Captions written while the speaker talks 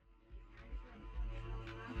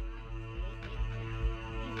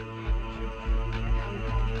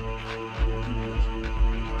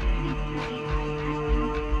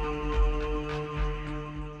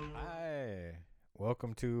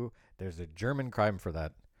to There's a German Crime for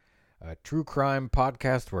That, a true crime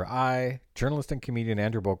podcast where I, journalist and comedian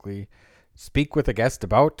Andrew Bulkley, speak with a guest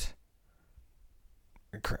about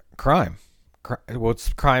crime. Well,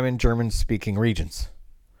 it's crime in German-speaking regions.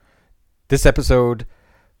 This episode,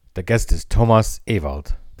 the guest is Thomas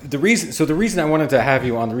Ewald. The reason I wanted to have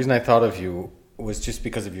you on, the reason I thought of you was just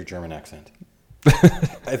because of your German accent.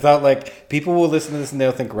 I thought, like, people will listen to this and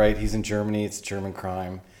they'll think, right, he's in Germany, it's German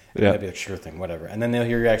crime. And they'll be like, sure thing, whatever. And then they'll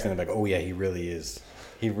hear your accent and they're like, oh yeah, he really is.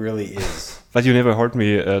 He really is. But you never heard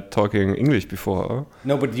me talking English before, huh?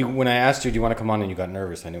 No, but when I asked you, do you want to come on, and you got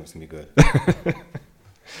nervous, I knew it was going to be good.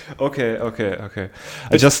 Okay.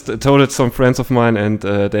 I just told it some friends of mine, and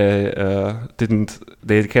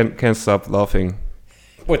they can't stop laughing.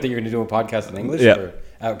 What, that you're going to do a podcast in English? Yeah. Or?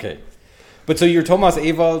 Okay. But so you're Thomas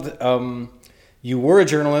Ewald. You were a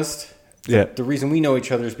journalist. Yeah. The reason we know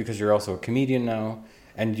each other is because you're also a comedian now.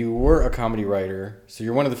 And you were a comedy writer. So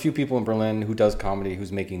you're one of the few people in Berlin who does comedy,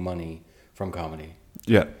 who's making money from comedy.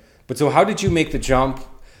 Yeah. But so how did you make the jump,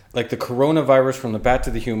 like the coronavirus from the bat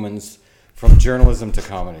to the humans, from journalism to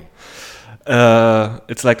comedy?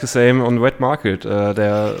 It's like the same on the wet market.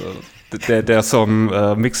 There are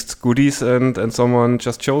some mixed goodies, and someone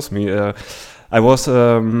just chose me. I was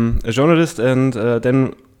a journalist, and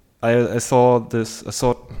then I saw this. I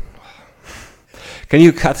thought, can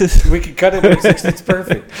you cut it? We can cut it. It's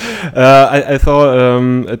perfect. I saw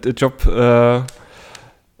a job for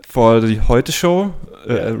the Heute Show,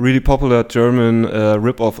 a really popular German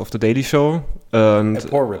rip-off of the Daily Show. And a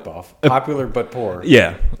poor rip-off. Popular but poor.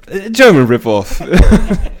 Yeah, a German rip-off.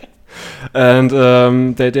 And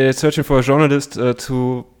they're searching for a journalist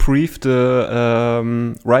to brief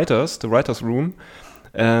the writers' room.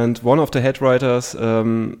 And one of the head writers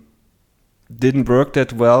didn't work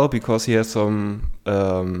that well because he has some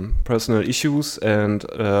personal issues. And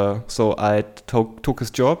so I took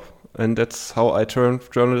his job. And that's how I turned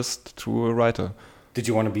journalist to a writer. Did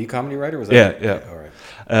you want to be a comedy writer? Was that Yeah. All right.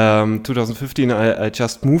 2015, I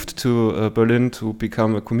just moved to Berlin to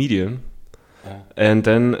become a comedian. And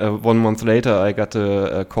then 1 month later, I got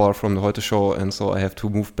a call from the Heute Show, and so I have to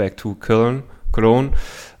move back to Cologne.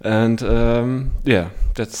 And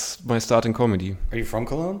that's my start in comedy. Are you from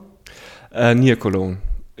Cologne? Near Cologne.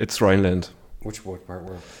 It's Rhineland. Which part?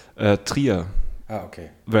 Where? Trier. Oh, okay.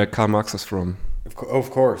 Where Karl Marx is from.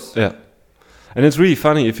 Of course. Yeah. And it's really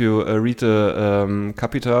funny if you read the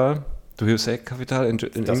Kapital. Do you say Kapital in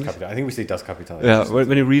Das English? Kapital. I think we say Das Kapital. Yeah,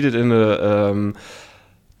 when you read it in a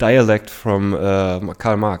dialect from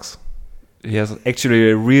Karl Marx, he has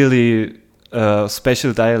actually a really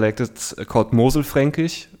special dialect. It's called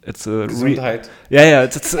Moselfränkisch. It's a Gesundheit.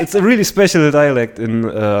 It's a really special dialect in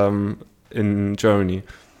Germany.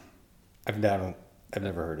 I've never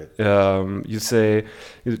heard it.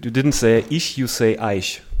 You didn't say ich, you say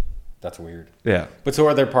Eich. That's weird. Yeah. But so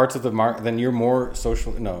are there parts of the Marx? Then you're more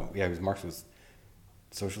social. No, yeah, because Marx was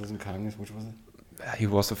socialism, communism. Which was it? He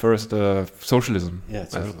was the first socialism. Yeah,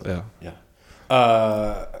 socialism. Yeah.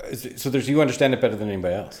 So you understand it better than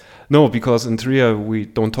anybody else. No, because in Trier we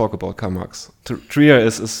don't talk about Karl Marx. Trier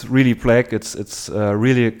is really black. It's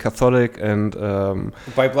really Catholic, and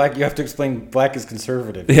by black you have to explain. Black is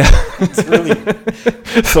conservative. Yeah, it's really.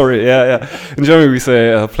 Sorry, yeah. In Germany we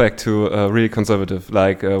say black to really conservative.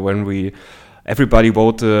 Like when everybody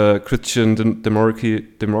vote the Christian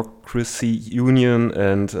Democracy Union,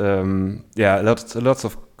 and lots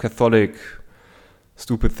of Catholic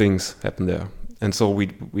stupid things happen there. And so we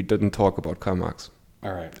didn't talk about Karl Marx.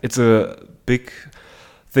 All right. It's a big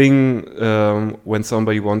thing when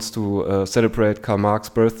somebody wants to celebrate Karl Marx's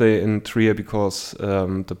birthday in Trier because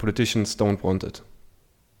the politicians don't want it.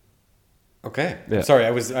 Okay. Yeah. Sorry,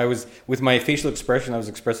 I was with my facial expression. I was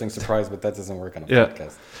expressing surprise, but that doesn't work on a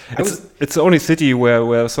podcast. It's the only city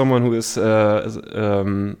where someone who is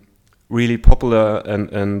really popular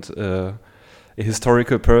and a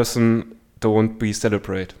historical person don't be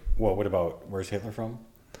celebrate. Well, what about where's Hitler from?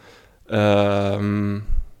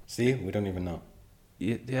 See, we don't even know.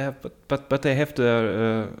 Yeah, but they have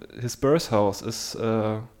his birth house is.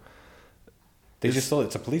 Just sold it.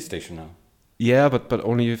 It's a police station now. Yeah, but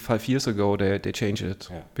only 5 years ago they changed it.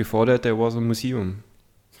 Yeah. Before that there was a museum.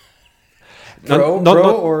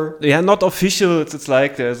 Or yeah, not official. It's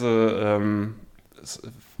like there's a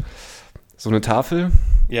so eine Tafel.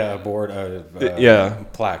 Yeah, a board.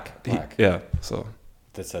 Plaque. Yeah, so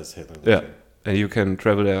that says Hitler. Yeah, and you can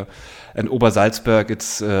travel there. And Obersalzberg,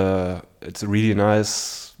 it's a really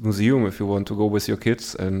nice museum if you want to go with your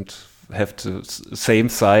kids and have the same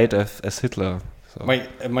site as Hitler. So.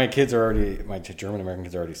 My kids are already, my German American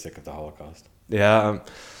kids are already sick of the Holocaust. Yeah,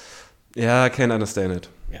 I can understand it.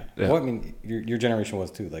 Yeah. Well, I mean, your generation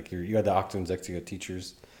was too. Like you had the Octans, you had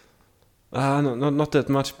teachers. No, not that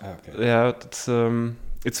much. Okay. Yeah,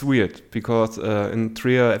 it's weird because in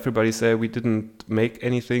Trier everybody say we didn't make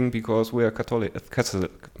anything because we are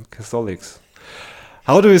Catholics.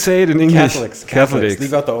 How do you say it in English? Catholics.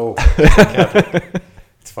 Leave out the O. Catholic.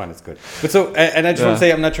 It's fine. It's good. But so, and I just want to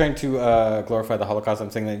say, I'm not trying to glorify the Holocaust.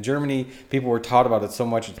 I'm saying that in Germany, people were taught about it so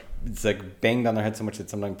much. It's like banged on their head so much that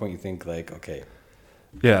at some point you think like, okay.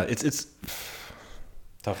 Yeah, it's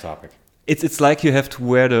tough topic. It's like you have to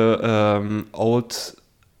wear the old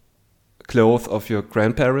clothes of your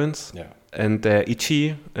grandparents, and they're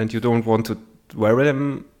itchy, and you don't want to wear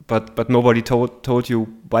them, but nobody told you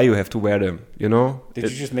why you have to wear them. You know?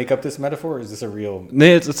 Did you just make up this metaphor, or is this a real? No,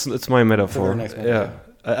 it's my metaphor. It's a very nice metaphor.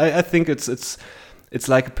 Yeah, I think it's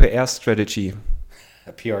like a PR strategy.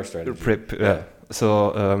 A PR strategy. Yeah.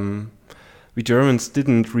 So we Germans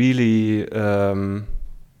didn't really.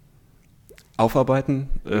 Aufarbeiten.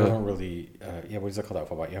 You haven't really, what is it called?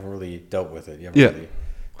 Aufarbeiten. You haven't really dealt with it. You haven't really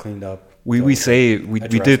cleaned up. We say we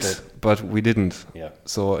did, but we didn't. Yeah.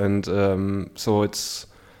 So so it's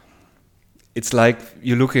like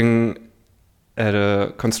you're looking at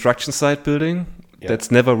a construction site building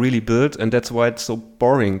that's never really built, and that's why it's so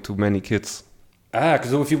boring to many kids.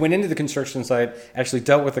 Because if you went into the construction site, actually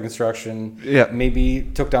dealt with the construction, maybe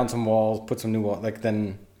took down some walls, put some new walls,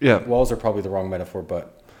 then walls are probably the wrong metaphor,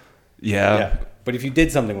 but. Yeah. But if you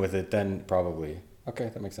did something with it, then probably. Okay,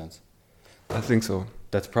 that makes sense. I think so.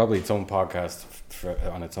 That's probably its own podcast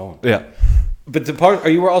on its own. Yeah. But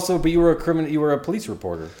you were a police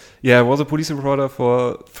reporter. Yeah, I was a police reporter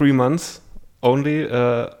for 3 months only,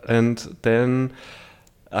 and then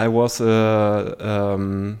I was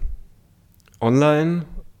a online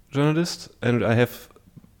journalist, and I have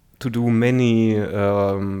to do many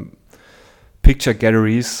picture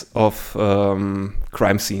galleries of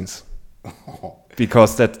crime scenes.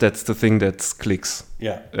 Because that's the thing that clicks.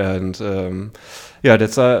 Yeah. And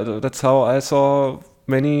that's how I saw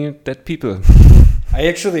many dead people. I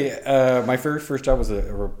actually my first job was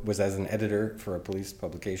as an editor for a police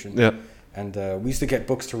publication. Yeah. And we used to get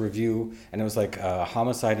books to review, and it was like a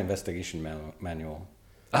homicide investigation manual.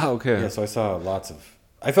 Okay. Yeah, so I saw lots of.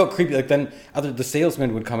 I felt creepy. Like then, the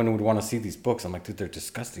salesmen would come in and would want to see these books. I'm like, dude, they're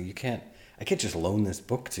disgusting. I can't just loan this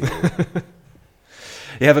book to you.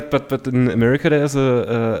 Yeah, but in America there's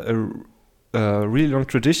a really long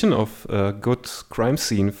tradition of good crime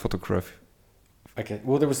scene photography. Okay.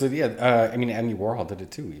 Well, there was Andy Warhol did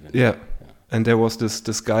it too, even. Yeah. And there was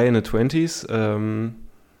this guy in the 20s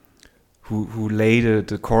who laid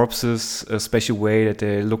the corpses a special way that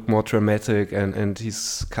they look more dramatic, and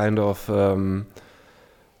he's kind of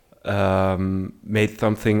made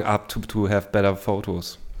something up to have better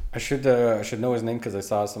photos. I should know his name because I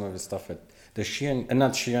saw some of his stuff at the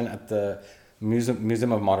at the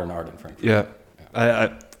Museum of Modern Art in Frankfurt. Yeah.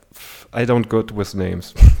 I don't go with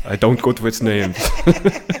names. I don't go with names.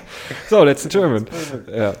 So that's German.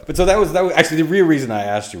 Yeah. But so that was actually the real reason I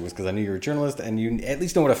asked you was because I knew you were a journalist and you at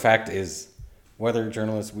least know what a fact is. Whether we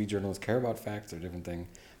journalists care about facts or different thing.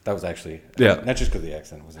 That was actually not just because of the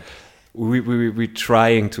accent, was it? We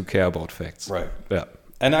trying to care about facts. Right. Yeah.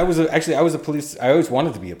 And I was a police. I always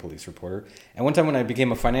wanted to be a police reporter. And one time when I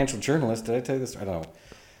became a financial journalist, did I tell you this? I don't know.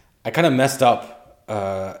 I kind of messed up.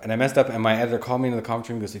 And my editor called me into the conference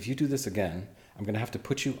room and goes, if you do this again, I'm going to have to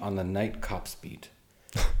put you on the night cops beat.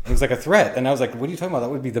 It was like a threat. And I was like, what are you talking about? That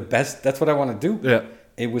would be the best. That's what I want to do. Yeah.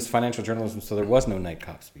 It was financial journalism, so there was no night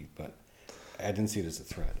cops beat. But I didn't see it as a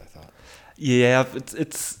threat, I thought. Yeah,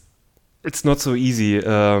 it's not so easy.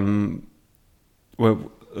 One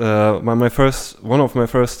of my first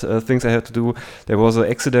things I had to do, there was an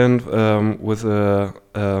accident with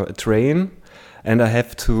a train, and I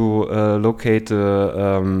have to locate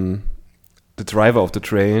the driver of the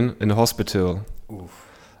train in the hospital. Oof.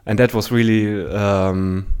 And that was really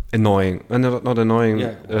annoying. Not annoying.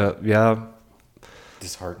 Yeah.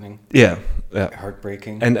 Disheartening. Yeah.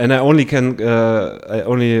 Heartbreaking. And I only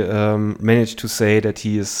managed to say that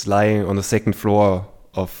he is lying on the second floor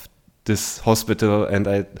of this hospital, and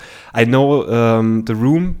I know the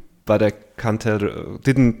room, but I can't tell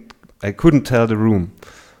I couldn't tell the room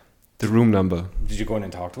number. Did you go in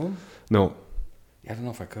and talk to him? No. I don't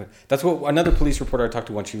know if I could. That's what another police reporter I talked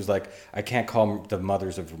to once. She was like, I can't call the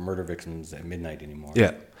mothers of murder victims at midnight anymore.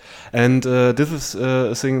 Yeah. And this is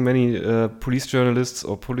a thing many police journalists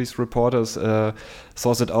or police reporters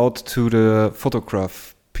source it out to the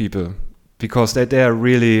photograph people, because they are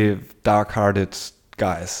really dark-hearted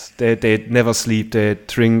guys. They never sleep. They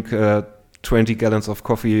drink 20 gallons of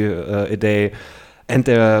coffee a day, and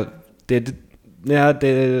they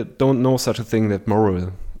don't know such a thing that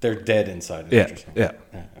moral. They're dead inside. Yeah.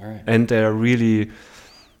 All right. And they're really.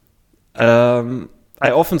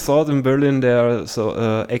 I often thought in Berlin they are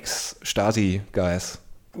ex-Stasi guys.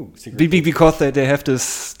 Ooh, Because they have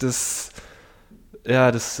this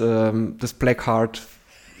black heart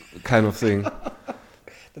kind of thing.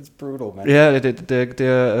 That's brutal, man. Yeah,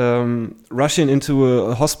 they're rushing into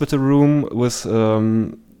a hospital room with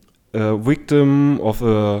a victim of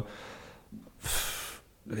a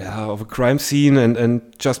crime scene and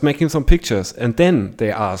just making some pictures, and then they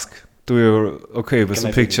ask, "Do you okay with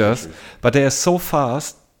the pictures?" But they are so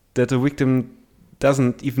fast that the victim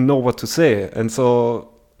doesn't even know what to say, and so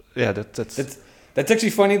That's actually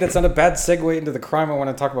funny. That's not a bad segue into the crime I want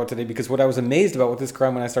to talk about today, because what I was amazed about with this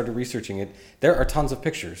crime when I started researching it, there are tons of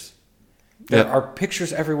pictures. There are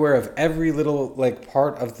pictures everywhere of every little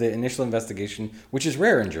part of the initial investigation, which is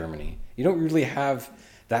rare in Germany. You don't really have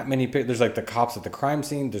that many pictures. There's the cops at the crime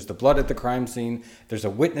scene. There's the blood at the crime scene. There's a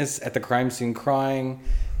witness at the crime scene crying.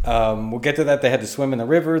 We'll get to that. They had to swim in the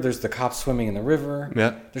river. There's the cops swimming in the river.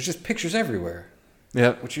 Yeah. There's just pictures everywhere.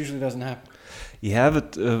 Yeah. Which usually doesn't happen. You have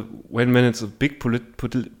it when it's a big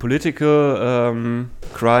political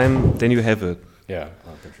crime, then you have it. Yeah, a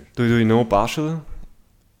lot of pictures. Do you know Barschel?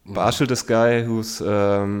 Barschel, this guy who's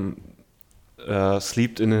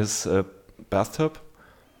slept in his bathtub.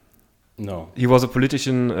 No. He was a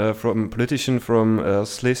politician from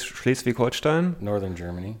Schleswig-Holstein, Northern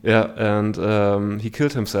Germany. Yeah, and he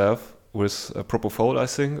killed himself with propofol, I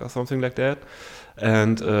think, or something like that.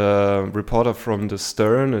 And a reporter from the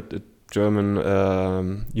Stern, a German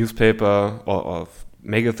newspaper or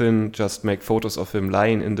magazine, just make photos of him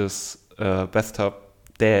lying in this bathtub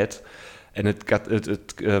dead, and it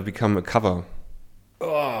become a cover.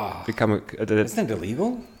 Oh, isn't it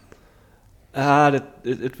illegal?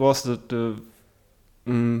 It was the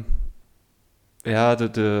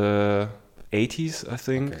 80s, I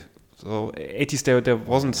think. Okay. So 80s there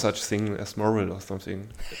wasn't such thing as moral or something.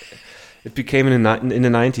 It became in the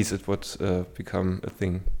 90s. It would become a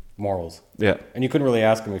thing. Morals. Yeah. And you couldn't really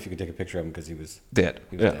ask him if you could take a picture of him because he was dead.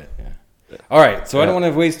 He was dead. Yeah. All right. So I don't want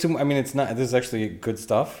to waste too much. I mean, it's not. This is actually good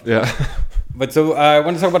stuff. Yeah. But so I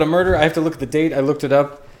want to talk about a murder. I have to look at the date. I looked it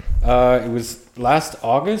up. It was last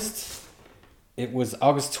August. It was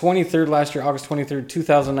August 23rd last year, August 23rd,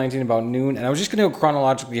 2019, about noon. And I was just going to go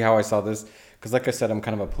chronologically how I saw this. Because like I said, I'm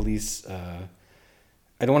kind of a police...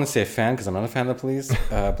 I don't want to say a fan because I'm not a fan of the police.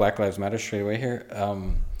 Black Lives Matter straight away here.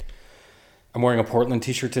 I'm wearing a Portland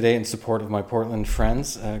t-shirt today in support of my Portland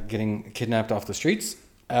friends getting kidnapped off the streets.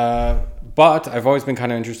 But I've always been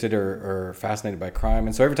kind of interested or fascinated by crime.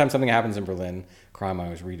 And so every time something happens in Berlin, crime, I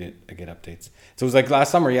always read it. I get updates. So it was like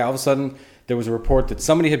last summer, all of a sudden, there was a report that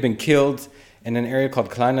somebody had been killed in an area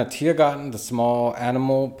called Kleiner Tiergarten, the small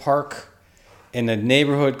animal park, in a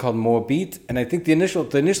neighborhood called Moabit. And I think the initial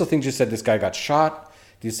thing just said this guy got shot.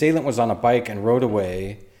 The assailant was on a bike and rode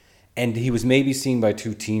away. And he was maybe seen by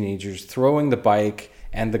two teenagers throwing the bike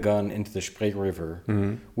and the gun into the Spree River,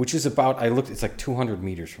 which is about, it's like 200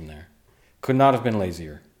 meters from there. Could not have been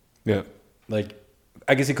lazier. Yeah. Like,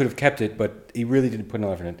 I guess he could have kept it, but he really didn't put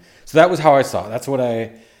no effort in. So that was how I saw it.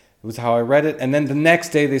 It was how I read it. And then the next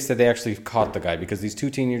day they said they actually caught the guy because these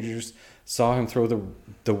two teenagers saw him throw the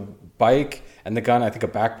bike and the gun, I think a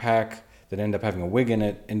backpack that ended up having a wig in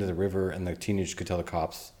it, into the river, and the teenagers could tell the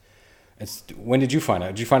cops. When did you find out?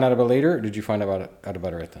 Did you find out about it later, or did you find out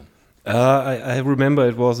about it right then? I remember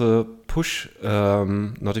it was a push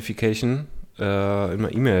notification in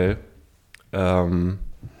my email. In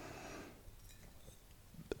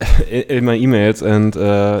my emails, and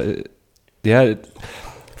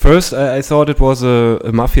first I thought it was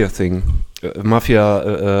a mafia thing, a mafia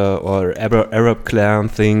or Arab clan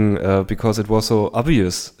thing, because it was so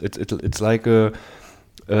obvious. It's like a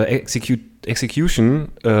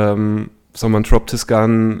execution. Someone dropped his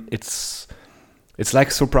gun. It's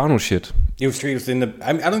like Soprano shit. It was in the.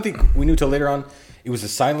 I don't think we knew till later on. It was a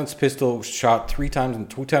silenced pistol shot 3 times and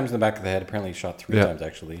 2 times in the back of the head. Apparently, shot 3 times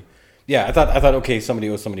actually. Yeah, I thought okay, somebody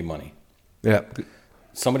owes somebody money. Yeah,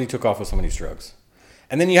 somebody took off with somebody's drugs,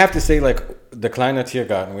 and then you have to say like the Kleiner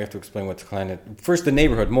Tiergarten. We have to explain what the Kleiner. First, the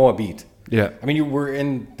neighborhood Moabit. Yeah, I mean, you were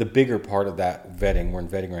in the bigger part of that Wedding. We're in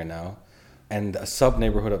Wedding right now, and a sub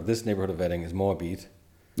neighborhood of this neighborhood of Wedding is Moabit.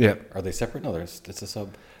 Yeah, are they separate? No, it's a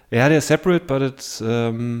sub. Yeah, they're separate, but it's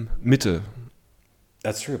Mitte.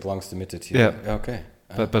 That's true. It belongs to Mitte too. Yeah. Okay.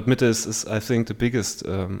 But Mitte is I think the biggest,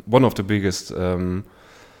 one of the biggest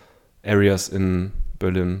areas in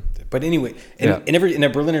Berlin. But anyway, in a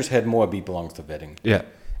Berliner's head, Moabit belongs to Wedding. Yeah.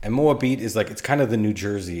 And Moabit is like, it's kind of the New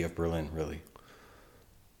Jersey of Berlin, really.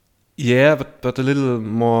 Yeah, but a little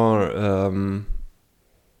more.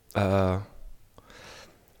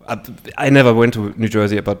 I never went to New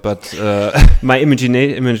Jersey, but my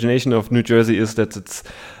imagination of New Jersey is that it's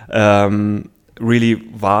really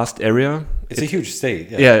vast area. It's a huge state.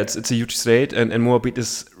 Yeah, it's a huge state, and Moabit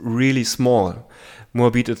is really small.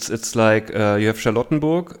 Moabit, it's like you have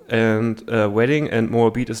Charlottenburg and Wedding, and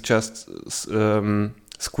Moabit is just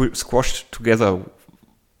squashed together.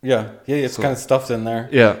 Yeah, it's kind of stuffed in there.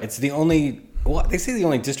 Yeah. It's the only, well, they say the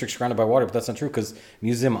only district surrounded by water, but that's not true because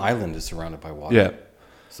Museum Island is surrounded by water. Yeah.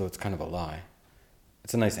 So it's kind of a lie.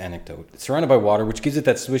 It's a nice anecdote. It's surrounded by water, which gives it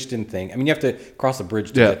that swished in thing. I mean, you have to cross a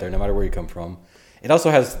bridge to get there, no matter where you come from. It also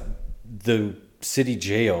has the city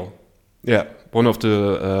jail. Yeah, one of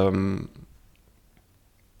the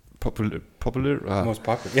most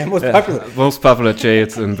popular. Most popular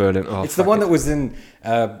jails in Berlin. Oh, it's the one that was in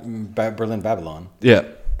Berlin, Babylon. Yeah.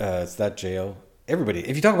 It's that jail. Everybody,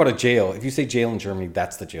 if you talk about a jail, if you say jail in Germany,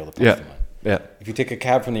 that's the jail that pops to mind. Yeah. If you take a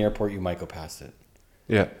cab from the airport, you might go past it.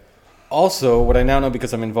 Yeah. Also, what I now know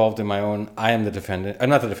because I'm involved in my own, I am the defendant. I'm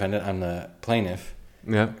not the defendant. I'm the plaintiff.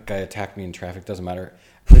 Yeah. Guy attacked me in traffic. Doesn't matter.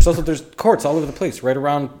 There's courts all over the place. Right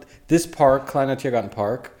around this park, Kleiner Tiergarten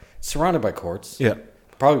Park, surrounded by courts. Yeah.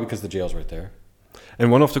 Probably because the jail's right there.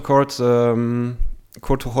 And one of the courts,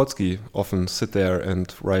 Kurt Tucholsky often sit there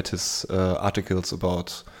and write his articles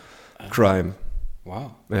about crime.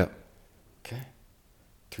 Wow. Yeah. Okay.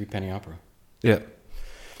 3 Penny Opera. Yeah.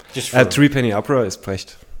 Just for 3 Penny Opera is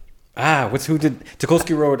Precht. Who did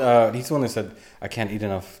Tucholsky wrote? He's the one that said, "I can't eat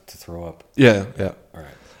enough to throw up." Yeah. All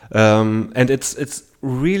right. And it's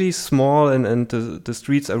really small, and the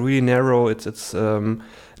streets are really narrow. It's in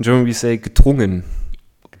German we say gedrungen.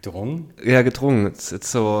 Gedrungen? Yeah, gedrungen. It's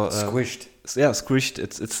so squished. Squished.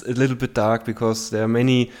 It's a little bit dark because there are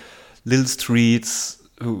many little streets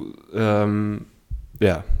who.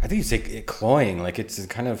 I think you say cloying. Like it's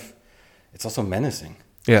kind of. It's also menacing.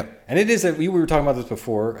 Yeah. And it is. We were talking about this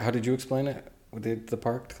before. How did you explain it? With the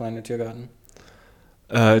park, Kleiner Tiergarten?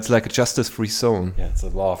 It's like a justice-free zone. Yeah, it's a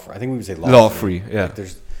I think we would say law-free. Yeah.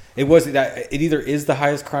 Like it either is the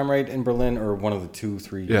highest crime rate in Berlin or one of the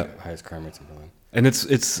 2-3 highest crime rates in Berlin. And it's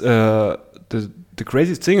the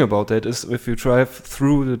craziest thing about that is if you drive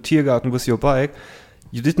through the Tiergarten with your bike,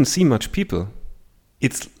 you didn't see much people.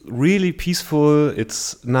 It's really peaceful.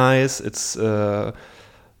 It's nice. It's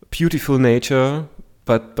beautiful nature.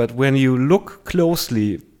 But when you look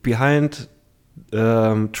closely behind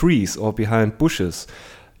trees or behind bushes,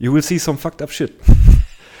 you will see some fucked up shit.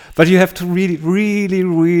 But you have to really, really,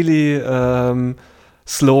 really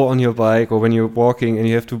slow on your bike or when you're walking, and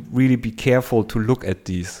you have to really be careful to look at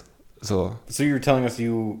these. So you're telling us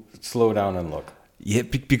you slow down and look? Yeah,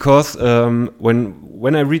 because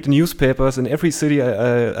when I read the newspapers in every city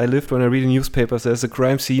I lived, when I read the newspapers, there's a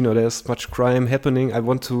crime scene or there's much crime happening. I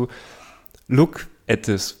want to look at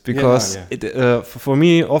this because for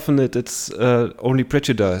me often it's only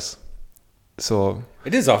prejudice. So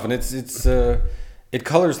it is often it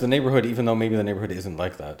colors the neighborhood even though maybe the neighborhood isn't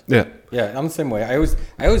like that. Yeah, I'm the same way. I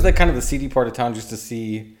always like kind of the seedy part of town just to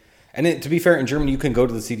see. And to be fair, in Germany you can go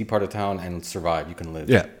to the seedy part of town and survive. You can live.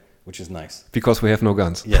 Yeah, which is nice because we have no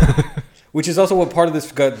guns. Yeah, which is also what part of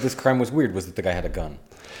this crime was weird was that the guy had a gun.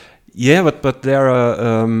 Yeah, but there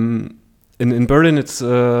are in Berlin it's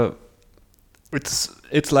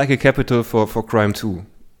like a capital for crime too.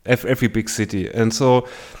 Every big city, and so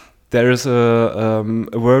there is a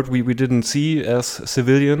word we didn't see as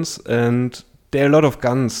civilians, and there are a lot of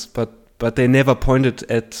guns, but they never pointed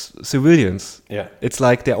at civilians. Yeah, it's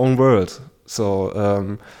like their own world.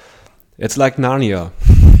 So it's like Narnia.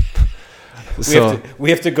 We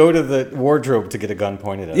have to go to the wardrobe to get a gun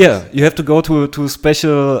pointed at us. Yeah, you have to go to a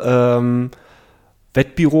special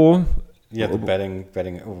Wettbüro. Yeah, the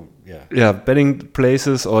betting. Oh, yeah. Yeah, betting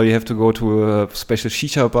places, or you have to go to a special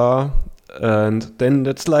shisha bar, and then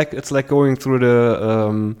it's like going through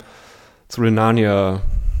the Narnia.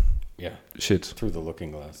 Yeah. Shit. Through the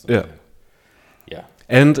looking glass. Yeah. Yeah.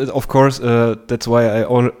 And of course, that's why I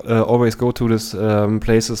always go to these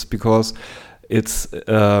places because it's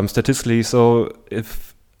statistically so.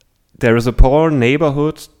 If there is a poor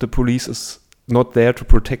neighborhood, the police is not there to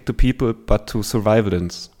protect the people, but to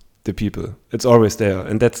surveillance the people. It's always there,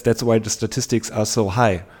 and that's why the statistics are so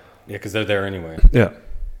high. Yeah, because they're there anyway. Yeah.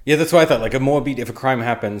 Yeah, that's what I thought. Like a Moabit, if a crime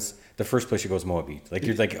happens, the first place you go is Moabit. Like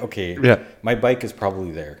you're like, okay, my bike is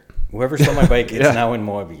probably there. Whoever stole my bike, it's now in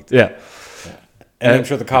Moabit. Yeah. And I'm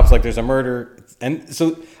sure the cops like there's a murder. And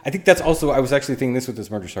so I think that's also, I was actually thinking this with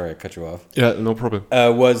this murder. Sorry, I cut you off. Yeah, no problem.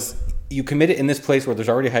 Was you commit it in this place where there's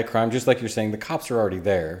already high crime, just like you're saying, the cops are already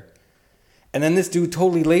there. And then this dude,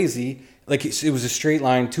 totally lazy, like it was a straight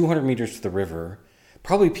line, 200 meters to the river.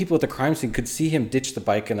 Probably people at the crime scene could see him ditch the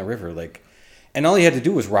bike in the river. Like, And all he had to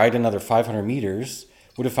do was ride another 500 meters,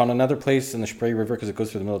 would have found another place in the Spree River because it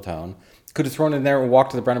goes through the middle of town. Could have thrown in there and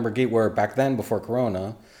walked to the Brandenburg Gate where back then, before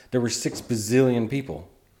Corona, there were 6 bazillion people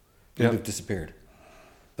who would have disappeared.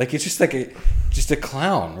 Like, it's just like a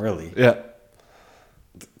clown, really. Yeah.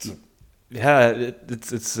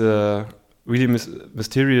 It's really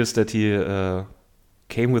mysterious that he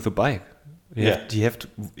came with a bike. He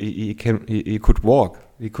could walk.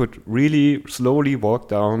 He could really slowly walk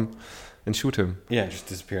down and shoot him. Yeah, just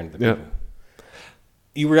disappear into the people.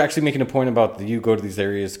 You were actually making a point about that you go to these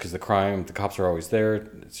areas because the cops are always there.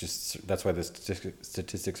 It's just that's why the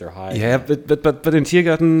statistics are high. Yeah, but in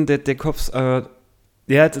Tiergarten, the cops are.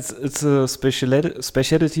 Yeah, it's a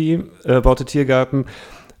speciality about the Tiergarten.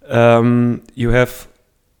 You have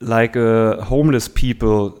like a homeless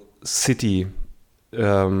people city.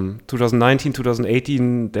 2019,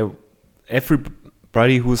 2018,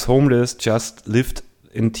 everybody who's homeless just lived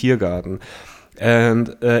in Tiergarten,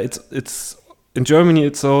 and it's in Germany.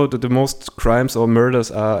 It's so that the most crimes or murders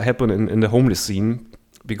happen in the homeless scene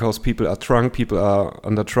because people are drunk, people are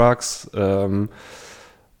under drugs, and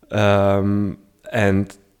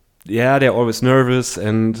they're always nervous,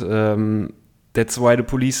 and that's why the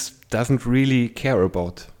police doesn't really care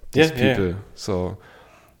about these people. Yeah. So.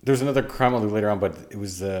 There was another crime I'll do later on, but it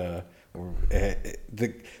was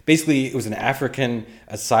basically it was an African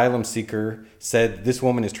asylum seeker said this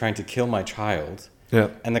woman is trying to kill my child. Yeah.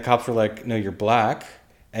 And the cops were like, no, you're black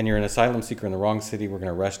and you're an asylum seeker in the wrong city. We're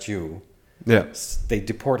going to arrest you. Yeah. They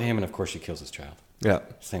deport him, and of course she kills his child. Yeah.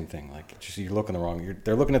 Same thing. Like they're looking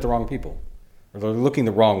at the wrong people, or they're looking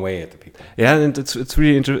the wrong way at the people. Yeah, and it's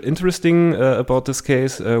really interesting about this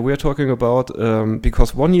case. We are talking about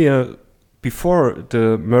because 1 year before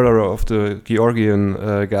the murder of the Georgian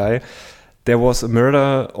guy, there was a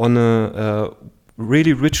murder on a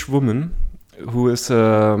really rich woman who is,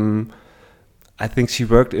 I think she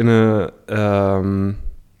worked in a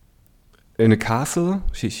castle.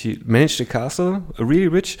 She managed a castle, really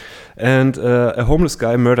rich, and a homeless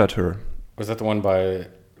guy murdered her. Was that the one by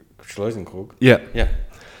Schleusenkrug? Yeah. Yeah.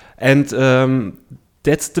 And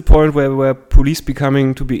that's the point where police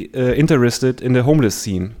becoming to be interested in the homeless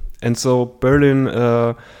scene. And so Berlin,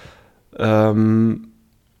 hat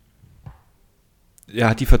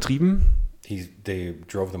die vertrieben. They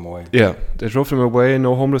drove them away. Yeah, they drove them away.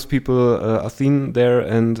 No homeless people are seen there,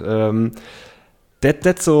 and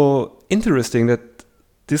that's so interesting that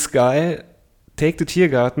this guy take the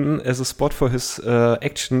Tiergarten as a spot for his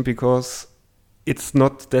action because it's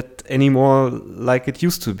not that anymore like it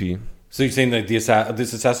used to be. So you're saying that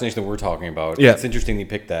this assassination that we're talking about? Yeah, it's interesting you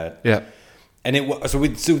picked that. Yeah. And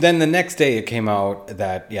so then the next day it came out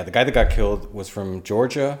that the guy that got killed was from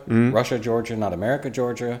Georgia, Russia, Georgia, not America,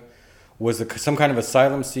 Georgia, was some kind of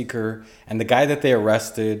asylum seeker, and the guy that they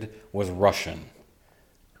arrested was Russian,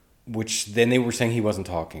 which then they were saying he wasn't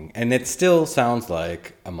talking, and it still sounds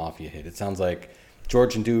like a mafia hit. It sounds like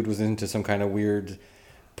Georgian dude was into some kind of weird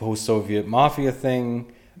post-Soviet mafia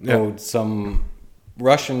thing, owed some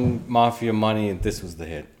Russian mafia money, and this was the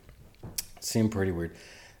hit. It seemed pretty weird.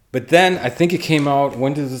 But then I think it came out,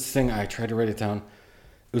 when did this thing, I tried to write it down.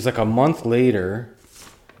 It was like a month later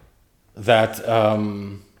that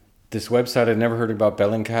this website I'd never heard about,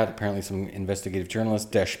 Bellingcat, apparently some investigative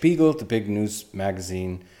journalist, Der Spiegel, the big news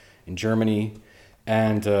magazine in Germany,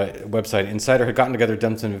 and website Insider had gotten together,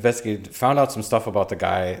 done some investigative, found out some stuff about the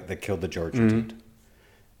guy that killed the Georgian dude.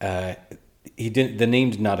 The name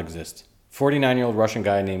did not exist. 49-year-old Russian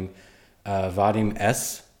guy named Vadim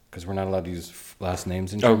S., because we're not allowed to use last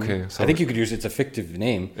names in Germany. Okay, I think you could use it's a fictive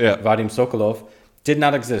name. Yeah. Vadim Sokolov did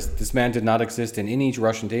not exist. This man did not exist in any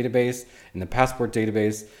Russian database, in the passport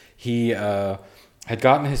database. He had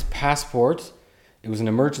gotten his passport. It was an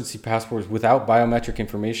emergency passport without biometric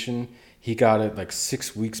information. He got it like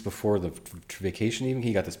 6 weeks before the vacation even.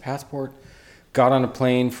 He got this passport, got on a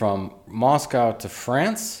plane from Moscow to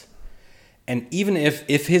France. And even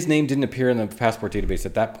if his name didn't appear in the passport database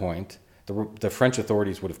at that point, the French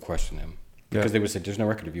authorities would have questioned him because they would have said, there's no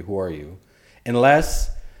record of you. Who are you? Unless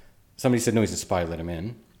somebody said, no, he's a spy, let him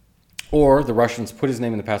in. Or the Russians put his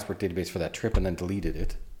name in the passport database for that trip and then deleted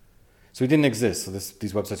it. So he didn't exist. So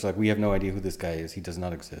these websites are like, we have no idea who this guy is. He does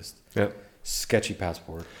not exist. Yeah. Sketchy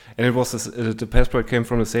passport. And it was the passport came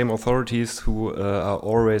from the same authorities who are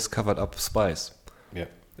always covered up spies. Yeah.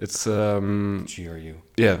 It's GRU.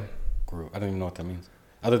 Yeah. GRU. I don't even know what that means.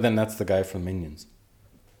 Other than that's the guy from Minions.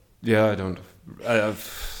 Yeah, I don't.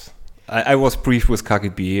 I was briefed with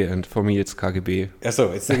KGB, and for me it's KGB. Yeah,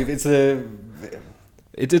 so it's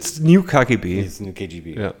new KGB. It's new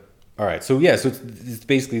KGB. Yeah. All right. So yeah. So it's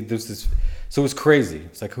basically there's this. So it's crazy.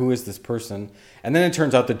 It's like, who is this person? And then it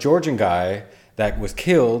turns out the Georgian guy that was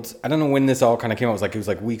killed. I don't know when this all kind of came out. It was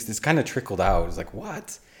like weeks. This kind of trickled out. It was like,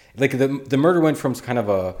 what? Like the murder went from kind of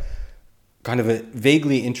a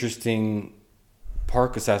vaguely interesting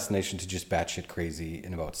park assassination to just batshit crazy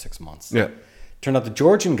in about 6 months. Yeah. Turned out the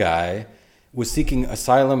Georgian guy was seeking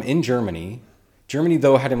asylum in Germany. Germany,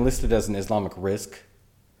 though, had him listed as an Islamic risk.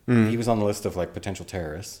 He was on the list of like potential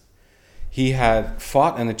terrorists. He had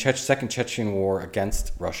fought in the Second Chechen War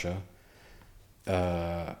against Russia.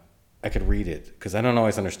 I could read it because I don't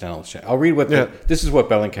always understand all this shit. I'll read what this is what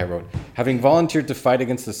Bellingcat wrote. Having volunteered to fight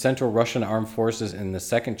against the Central Russian Armed Forces in the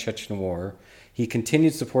Second Chechen War, he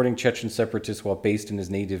continued supporting Chechen separatists while based in his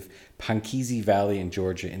native Pankizi Valley in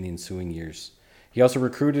Georgia in the ensuing years. He also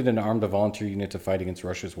recruited and armed a volunteer unit to fight against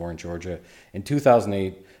Russia's war in Georgia in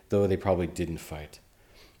 2008, though they probably didn't fight.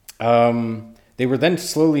 They were then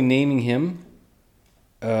slowly naming him.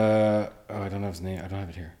 I don't have his name. I don't have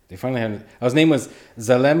it here. They finally had it. His name was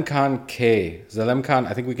Zalemkhan K. Zalemkhan,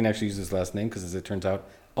 I think we can actually use his last name because, as it turns out,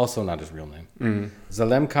 also not his real name.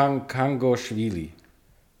 Zalemkhan Kangoshvili.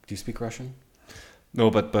 Do you speak Russian?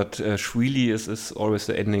 No, but Shvili is always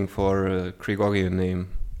the ending for a Gregorian name.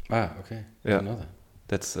 Ah, okay. I didn't know that.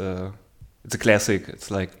 That's it's a classic.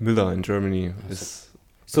 It's like Müller in Germany.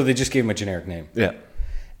 So they just gave him a generic name. Yeah.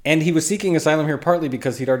 And he was seeking asylum here partly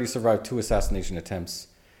because he'd already survived 2 assassination attempts,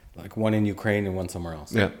 like one in Ukraine and one somewhere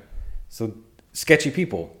else. Yeah. So sketchy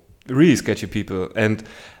people. Really sketchy people. And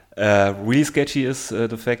really sketchy is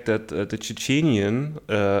the fact that the Chechenian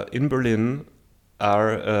in Berlin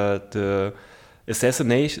are the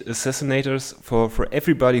assassinators for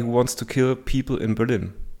everybody who wants to kill people in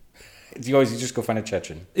Berlin. You just go find a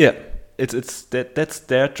Chechen. Yeah. That's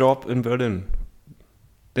their job in Berlin.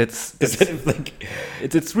 It's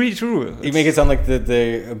really true. You make it sound like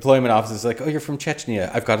the employment office is like, oh, you're from Chechnya.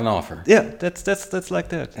 I've got an offer. Yeah, that's like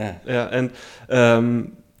that. Yeah, and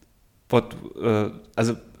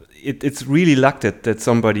it's really luck that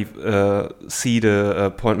somebody see the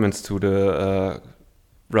appointments to the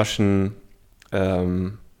Russian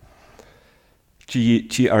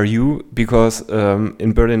GRU because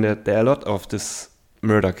in Berlin there are a lot of these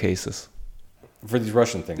murder cases. For these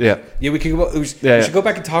Russian things. Yeah. Yeah, we should go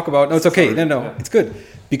back and talk about... No, it's okay. Sorry. No, it's good.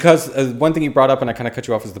 Because one thing you brought up, and I kind of cut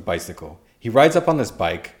you off, is the bicycle. He rides up on this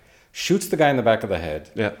bike, shoots the guy in the back of the head,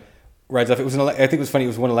 rides off. I think it was funny, it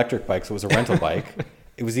was one electric bike, so it was a rental bike.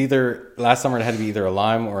 It was either... Last summer, it had to be either a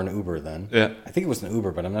Lime or an Uber then. Yeah. I think it was an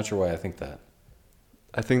Uber, but I'm not sure why I think that.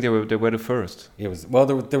 I think they were the first. Yeah, it was... Well,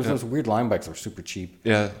 there was those weird Lime bikes that were super cheap.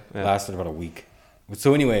 Yeah. Lasted about a week.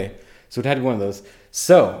 So anyway... So it had to be one of those.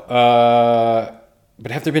 So,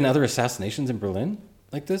 but have there been other assassinations in Berlin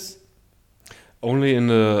like this? Only in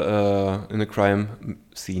the crime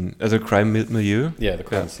scene, as a crime milieu. Yeah, the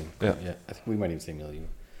crime scene. Yeah. I think we might even say milieu.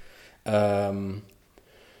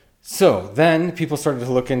 So then people started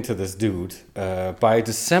to look into this dude. By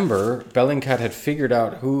December, Bellingcat had figured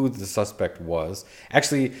out who the suspect was.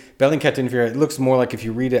 Actually, Bellingcat didn't figure out. It looks more like if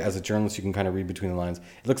you read it as a journalist, you can kind of read between the lines.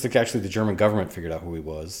 It looks like actually the German government figured out who he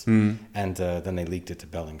was. And then they leaked it to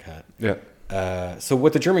Bellingcat. Yeah. So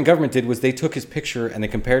what the German government did was they took his picture and they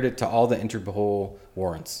compared it to all the Interpol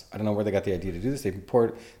warrants. I don't know where they got the idea to do this. They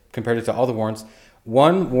compared it to all the warrants.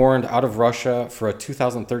 One warrant out of Russia for a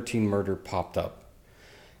 2013 murder popped up.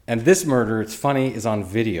 And this murder, it's funny, is on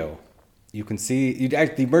video. You can see,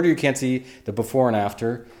 the murder you can't see, the before and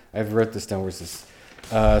after. I've wrote this down. Where's this?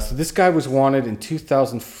 So this guy was wanted in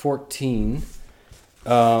 2014.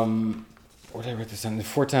 What did I write this down? In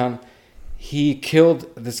Fort Town. He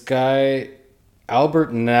killed this guy,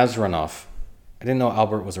 Albert Nazranov. I didn't know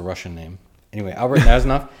Albert was a Russian name. Anyway, Albert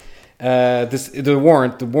Nazranov. The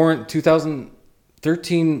warrant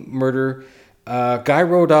 2013 murder. Guy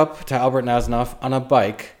rode up to Albert Nazranov on a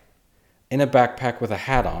bike in a backpack with a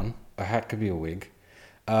hat on. A hat could be a wig.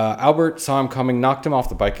 Albert saw him coming, knocked him off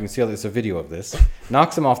the bike. You can see there's a video of this.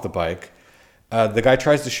 Knocks him off the bike. The guy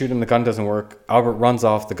tries to shoot him. The gun doesn't work. Albert runs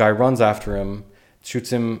off. The guy runs after him, shoots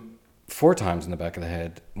him 4 times in the back of the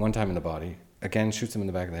head, 1 time in the body. Again, shoots him in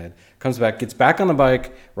the back of the head. Comes back, gets back on the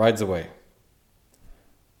bike, rides away.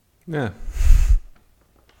 Yeah.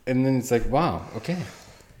 And then it's like, wow, okay.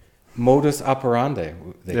 Modus operandi,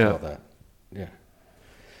 they call that. Yeah.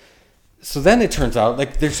 So then it turns out,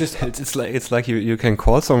 like, there's just... It's like you can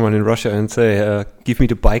call someone in Russia and say, give me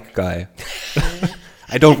the bike guy.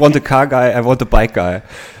 I don't want the car guy, I want the bike guy.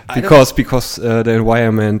 Because the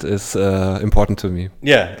environment is important to me.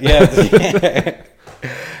 Yeah.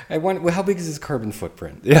 I wonder, well, how big is his carbon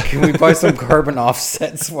footprint? Yeah. Can we buy some carbon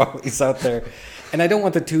offsets while he's out there? And I don't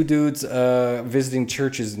want the 2 dudes visiting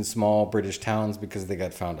churches in small British towns because they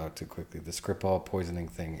got found out too quickly. The Skripal poisoning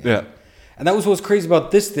thing. Yeah. And that was what's crazy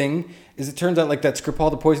about this thing, is it turns out like that Skripal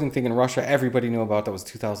the poisoning thing in Russia, everybody knew about. That was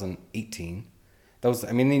 2018. That was,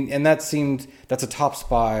 I mean, and that's a top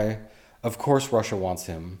spy. Of course Russia wants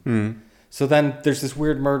him. So then there's this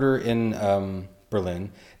weird murder in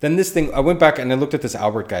Berlin. Then this thing, I went back and I looked at this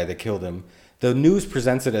Albert guy that killed him. The news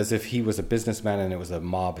presents it as if he was a businessman and it was a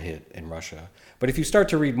mob hit in Russia. But if you start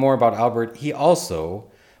to read more about Albert, he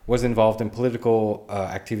also was involved in political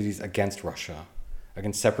activities against Russia,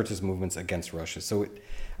 against separatist movements against Russia. So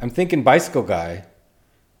I'm thinking bicycle guy,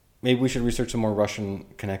 maybe we should research some more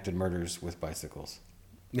Russian-connected murders with bicycles.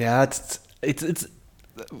 Yeah, it's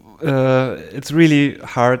really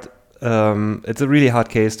hard. It's a really hard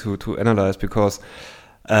case to analyze because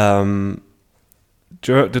the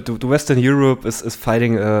Western Europe is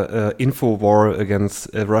fighting a info war against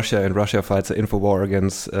Russia, and Russia fights an info war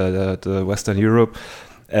against the Western Europe.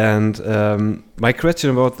 And my question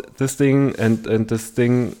about this thing and this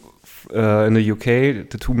thing in the UK,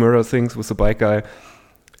 the two murder things with the bike guy,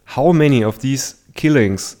 how many of these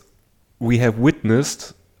killings we have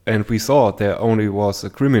witnessed and we thought there only was a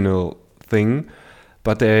criminal thing,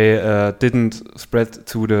 but they didn't spread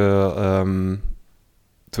to the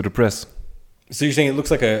press. So you're saying it looks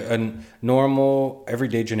like a normal,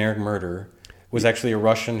 everyday, generic murder was actually a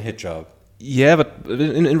Russian hit job? Yeah, but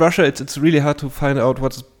in Russia, it's really hard to find out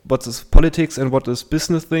what is politics and what is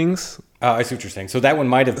business things. I see what you're saying. So that one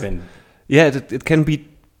might have been. Yeah, it can be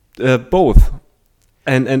both,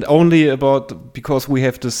 and only because we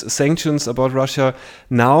have this sanctions about Russia.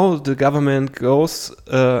 Now the government goes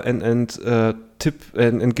and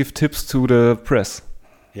give tips to the press.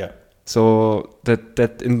 Yeah. So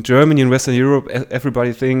that in Germany and Western Europe,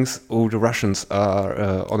 everybody thinks, oh, the Russians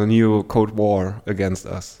are on a new Cold War against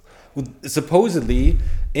us. Well, supposedly,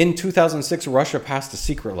 in 2006, Russia passed a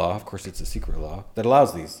secret law. Of course, it's a secret law that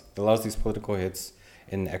allows these political hits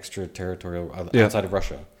in extraterritorial outside of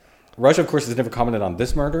Russia. Russia, of course, has never commented on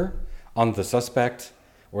this murder, on the suspect,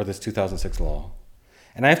 or this 2006 law.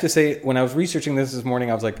 And I have to say, when I was researching this morning,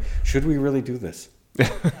 I was like, should we really do this?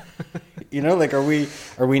 Like, are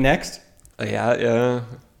we next? Yeah.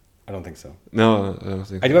 I don't think so. No, I don't think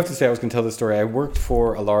so. I do have to say, I was going to tell this story. I worked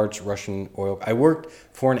for a large Russian I worked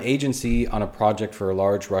for an agency on a project for a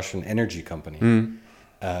large Russian energy company,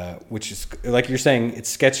 which is, like you're saying, it's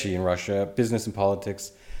sketchy in Russia, business and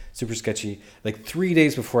politics, super sketchy. Like 3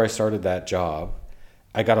 days before I started that job,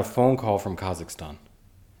 I got a phone call from Kazakhstan.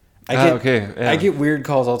 I get weird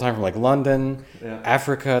calls all the time from like London,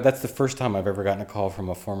 Africa. That's the first time I've ever gotten a call from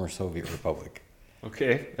a former Soviet republic.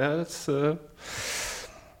 Okay, that's...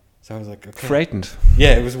 So I was like, okay. Frightened.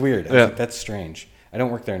 Yeah, it was weird. I was like, that's strange. I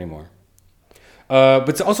don't work there anymore.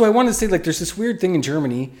 But also I wanted to say, like, there's this weird thing in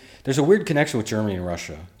Germany. There's a weird connection with Germany and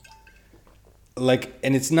Russia. Like,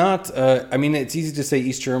 and it's not, it's easy to say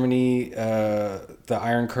East Germany, the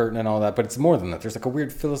Iron Curtain and all that, but it's more than that. There's like a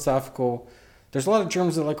weird philosophical... There's a lot of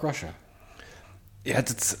Germans that like Russia. Yeah,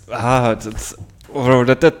 that's a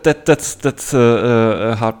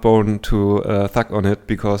hard bone to thug on it,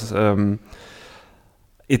 because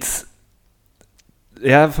it's,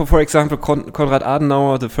 for example, Konrad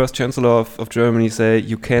Adenauer, the first chancellor of Germany, say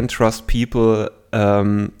you can't trust people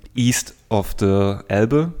east of the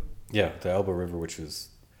Elbe. Yeah, the Elbe River, which is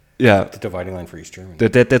the dividing line for East Germany.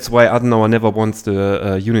 That's why Adenauer never wants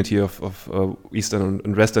the unity of Eastern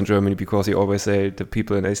and Western Germany, because he always say the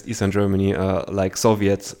people in Eastern Germany are like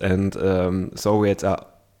Soviets, and Soviets are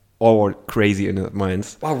all crazy in their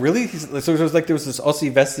minds. Wow, really? So it was like there was this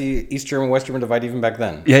Ossi-Wessi, East German, West German divide even back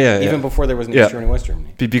then? Even before there was an East Germany, West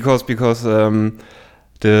Germany? Because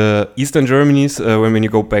the Eastern Germanies, when you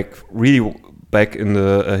go really back in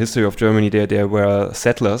the history of Germany, there were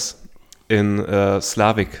settlers in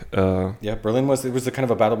Slavic. Berlin was the kind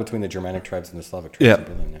of a battle between the Germanic tribes and the Slavic tribes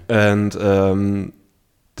in Berlin.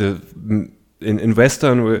 And in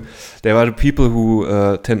Western, there are the people who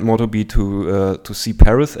tend more to be to see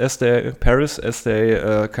Paris as their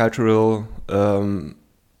cultural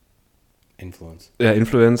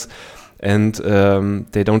influence, and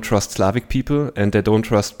they don't trust Slavic people, and they don't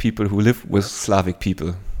trust people who live with Slavic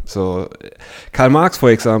people. So Karl Marx, for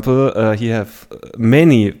example, he have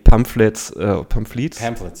many pamphlets about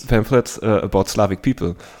Slavic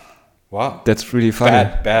people. Wow, that's really funny.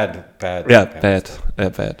 Bad. Yeah, bad.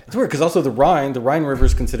 It's weird because also the Rhine River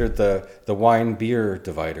is considered the wine beer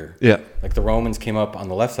divider. Yeah, like the Romans came up on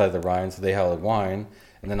the left side of the Rhine, so they held wine,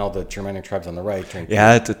 and then all the Germanic tribes on the right drank beer.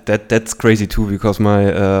 Yeah, that's crazy too, because my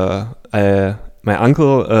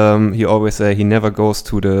uncle he always say he never goes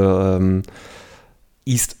to the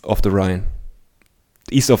east of the Rhine.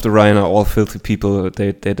 east of the Rhine are all filthy people.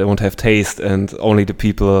 They don't have taste, and only the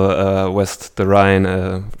people west the Rhine,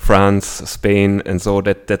 France, Spain, and so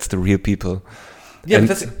that's the real people. Yeah,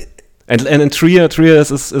 and in Trier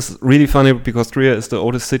is really funny because Trier is the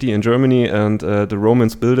oldest city in Germany, and the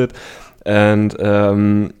Romans built it, and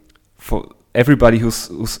for everybody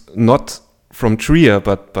who's not from Trier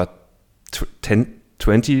but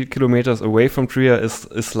 20 kilometers away from Trier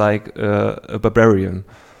is like a barbarian.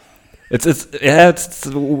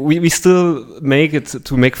 We still make it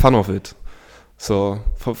to make fun of it. So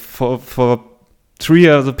for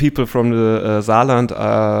Trier, the people from the Saarland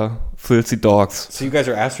are filthy dogs. So you guys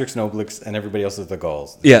are Asterix and Obelix, and everybody else is the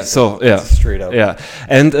Gauls. That's straight up. Yeah,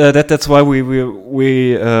 and that's why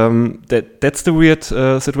that's the weird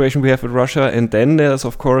situation we have with Russia. And then there's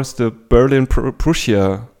of course the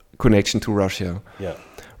Berlin-Prussia connection to Russia. Yeah,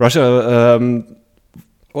 Russia.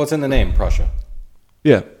 Well, it's in the name, Prussia.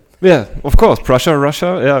 Yeah, of course, Prussia,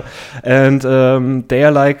 Russia. Yeah, and they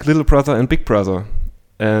are like little brother and big brother,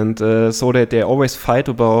 and so that they always fight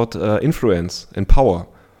about influence and power.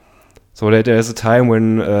 So that there's a time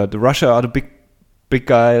when the Russia are the big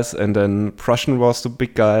guys, and then Prussian was the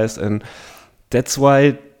big guys, and that's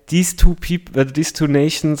why these two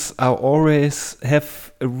nations are always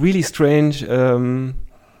have a really strange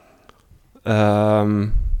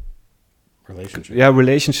relationship. Yeah,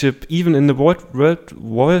 relationship even in the world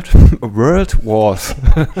wars.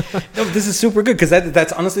 No, this is super good because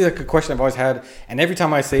that's honestly like a question I've always had, and every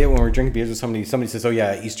time I say it when we're drinking beers with somebody says, "Oh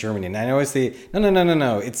yeah, East Germany," and I always say,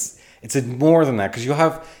 "No, it's more than that," because you'll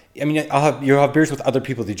have beers with other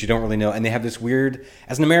people that you don't really know, and they have this weird.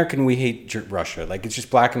 As an American, we hate Russia. Like it's just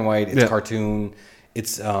black and white. It's cartoon.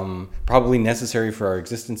 It's probably necessary for our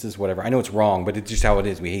existences, whatever. I know it's wrong, but it's just how it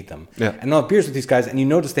is. We hate them. Yeah. And I'll have beers with these guys, and you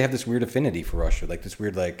notice they have this weird affinity for Russia, like this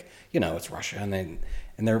weird, like, it's Russia, and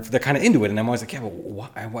they're kind of into it. And I'm always like, yeah, but why?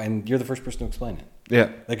 And you're the first person to explain it. Yeah.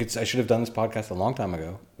 Like I should have done this podcast a long time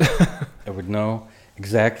ago. I would know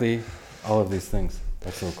exactly all of these things.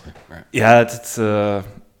 That's so cool. Right. Yeah, it's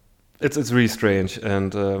really strange,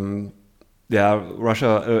 and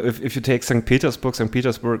Russia. If you take St.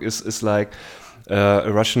 Petersburg is like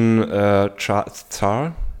a Russian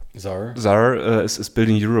Tsar is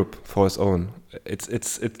building Europe for his own.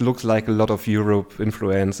 It looks like a lot of Europe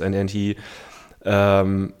influence, and he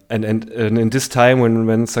and in this time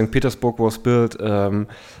when St. Petersburg was built,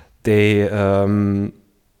 they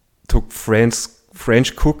took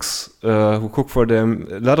French cooks who cook for them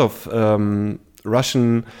a lot of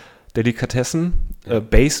Russian delicatessen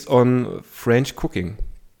based on French cooking.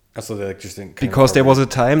 So they just because there was a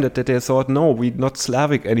time that they thought, no, we're not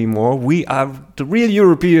Slavic anymore. We are the real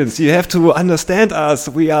Europeans. You have to understand us.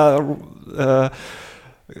 We are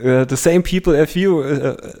the same people as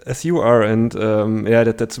you are, and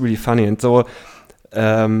that's really funny. And so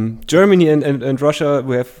Germany and Russia,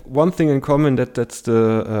 we have one thing in common, that's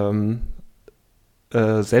the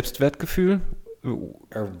Selbstwertgefühl.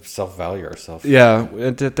 Our self-value, ourself. Yeah,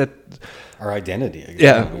 that our identity. I guess.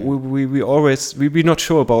 Yeah, we're not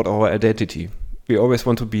sure about our identity. We always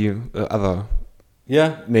want to be other.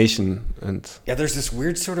 Yeah. Nation and. Yeah, there's this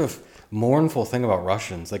weird sort of mournful thing about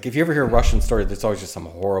Russians. Like if you ever hear a Russian story, there's always just some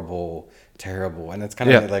horrible, terrible, and it's kind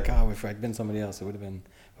of like, oh, if I'd been somebody else, it would have been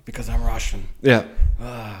because I'm Russian. Yeah.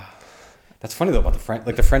 That's funny though about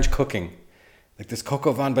the French cooking, like this coq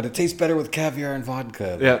au vin, but it tastes better with caviar and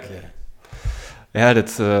vodka. Yeah,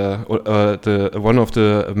 that's one of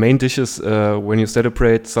the main dishes when you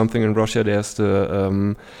celebrate something in Russia. There's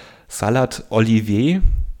the salad olivier,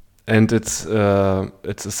 and it's a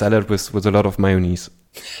salad with a lot of mayonnaise.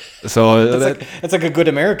 So it's like a good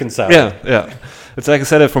American salad. Yeah, it's like a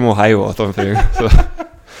salad from Ohio or something. So.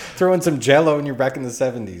 Throw in some Jell-O and you're back in the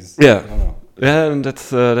 70s. Yeah. I don't know. Yeah, and that's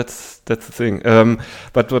the thing.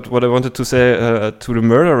 But what I wanted to say to the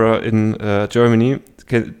murderer in Germany.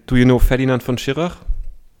 Do you know Ferdinand von Schirach?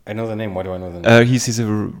 I know the name. Why do I know the name?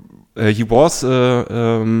 He was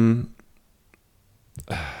an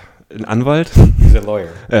Anwalt. He's a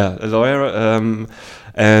lawyer. Yeah, a lawyer.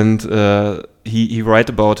 And he write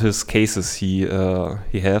about his cases he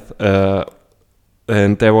had.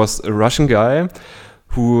 And there was a Russian guy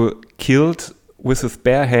who killed with his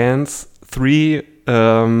bare hands 3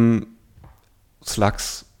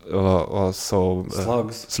 slugs or so.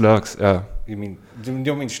 Slugs, yeah. You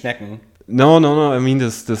don't mean Schnecken? No. I mean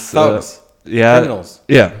this. Thugs. Criminals.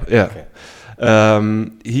 Yeah. Okay.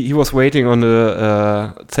 He was waiting on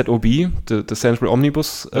the ZOB, the Central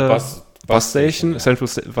Omnibus bus station. Yeah. Central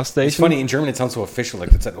bus station. It's funny in German. It sounds so official,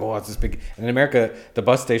 like it's this big. And in America, the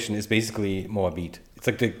bus station is basically Moabit. It's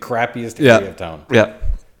like the crappiest area of town. Yeah.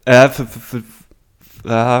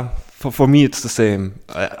 for me, it's the same.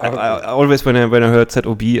 I always when I heard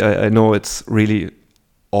ZOB, I know it's really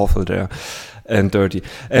awful there and dirty.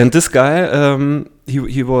 And this guy,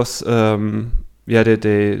 he was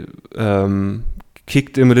they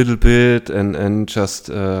kicked him a little bit and just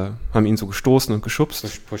haben ihn so gestoßen und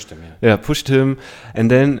geschubst. Pushed him, yeah. Yeah, pushed him, and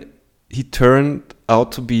then he turned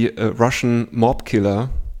out to be a Russian mob killer,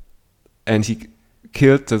 and he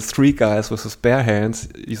killed the 3 guys with his bare hands.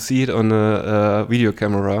 You see it on a video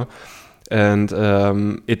camera, and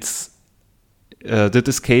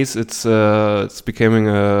this case it's becoming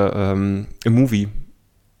a movie.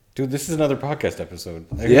 Dude, this is another podcast episode.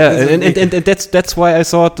 Yeah, and that's why I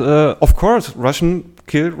thought, of course,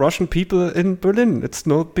 killed Russian people in Berlin. It's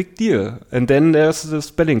no big deal. And then there's the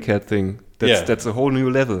Bellingcat thing. That's a whole new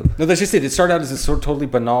level. No, that's just it. It started out as a sort of totally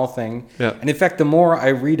banal thing. Yeah. And in fact, the more I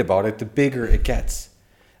read about it, the bigger it gets.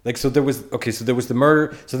 Like, so there was the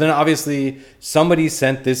murder. So then obviously somebody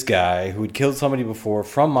sent this guy who had killed somebody before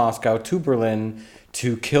from Moscow to Berlin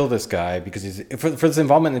to kill this guy because he's for this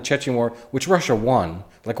involvement in the Chechen War, which Russia won.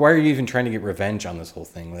 Like, why are you even trying to get revenge on this whole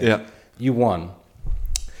thing? Like, yeah. You won.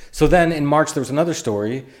 So then in March there was another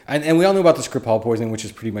story, and we all knew about the Skripal poisoning, which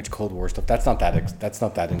is pretty much Cold War stuff. That's not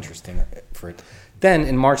that interesting for it. Then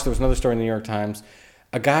in March there was another story in the New York Times.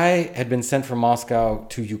 A guy had been sent from Moscow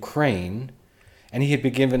to Ukraine, and he had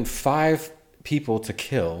been given 5 people to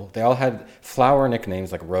kill. They all had flower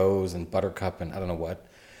nicknames like Rose and Buttercup and I don't know what.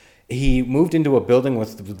 He moved into a building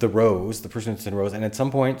with the Rose, the person who said Rose, and at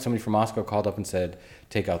some point somebody from Moscow called up and said,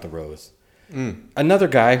 "Take out the Rose." Another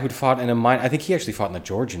guy who'd fought I think he actually fought in the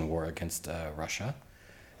Georgian War against Russia,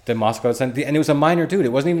 that Moscow sent, and it was a minor dude.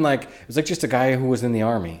 It wasn't even like, it was like just a guy who was in the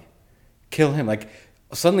army. Kill him. Like,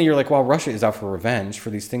 suddenly you're like, well, Russia is out for revenge for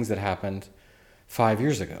these things that happened 5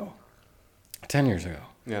 years ago, 10 years ago.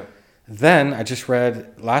 Yeah. Then I just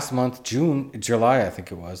read last month, July, I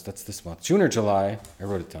think it was. That's this month. June or July. I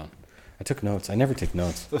wrote it down. I took notes. I never take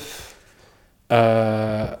notes.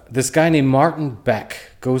 This guy named Martin Beck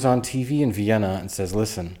goes on TV in Vienna and says,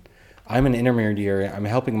 listen, I'm an intermediary. I'm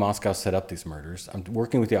helping Moscow set up these murders. I'm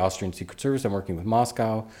working with the Austrian Secret Service. I'm working with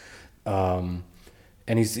Moscow. And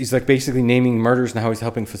he's like basically naming murders and how he's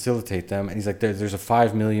helping facilitate them. And he's like, there's a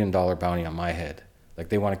 $5 million bounty on my head. Like,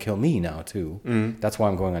 they want to kill me now, too. That's why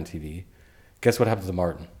I'm going on TV. Guess what happens to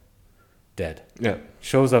Martin? Dead. Yeah.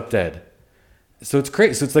 Shows up dead. So it's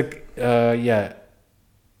crazy. So it's like,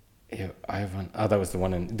 Ivan. Oh, that was the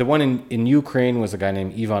one in Ukraine was a guy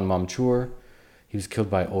named Ivan Mamchur. He was killed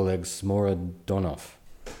by Oleg Smorodonov.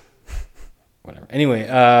 Whatever. Anyway,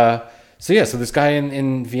 so this guy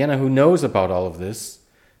in Vienna who knows about all of this,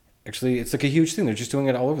 actually, it's like a huge thing. They're just doing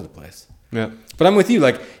it all over the place. Yeah. But I'm with you.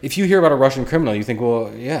 Like, if you hear about a Russian criminal, you think, well,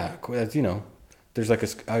 yeah, you know, there's like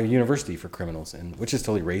a university for criminals, and which is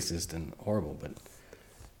totally racist and horrible. But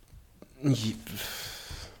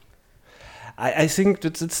I think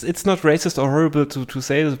that it's not racist or horrible to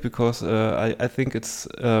say this, because I think it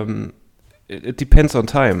depends on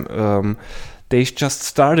time. They just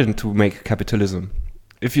started to make capitalism.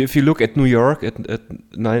 If you look at New York in the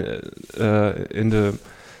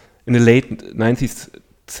late 19th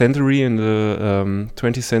century, in the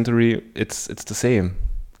 20th century, it's the same.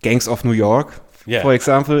 Gangs of New York, for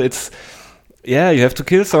example, you have to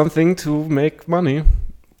kill something to make money.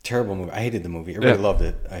 Terrible movie. I hated the movie. Everybody loved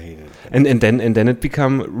it. I hated it. And then it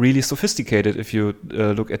become really sophisticated. If you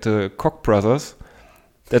look at the Koch brothers,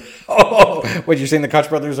 that what you're saying, the Koch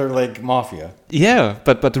brothers are like mafia? Yeah,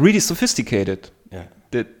 but really sophisticated. Yeah,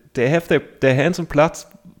 they have their hands on blood,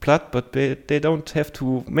 but they don't have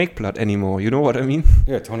to make blood anymore. You know what I mean?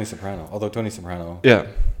 Yeah, Tony Soprano. Although Tony Soprano,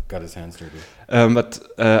 got his hands dirty. But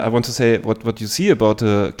I want to say what you see about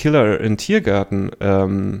the killer in Tiergarten.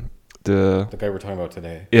 The guy we're talking about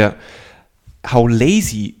today. Yeah, how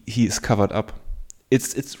lazy he is covered up.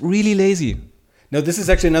 It's really lazy. No, this is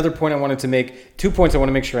actually another point I wanted to make. 2 points I want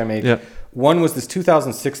to make sure I made. Yeah. One was this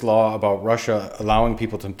 2006 law about Russia allowing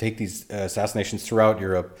people to take these assassinations throughout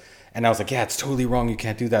Europe. And I was like, yeah, it's totally wrong. You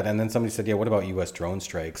can't do that. And then somebody said, yeah, what about U.S. drone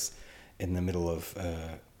strikes in the middle of,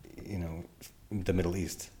 the Middle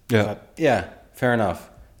East? Yeah. I thought, yeah, fair enough.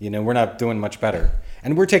 You know, we're not doing much better.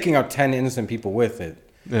 And we're taking out 10 innocent people with it.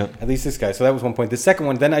 Yeah. At least this guy. So that was one point. The second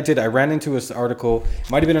one, then I ran into this article.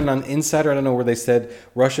 It might have been on Insider, I don't know, where they said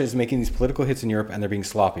Russia is making these political hits in Europe and they're being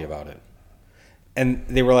sloppy about it. And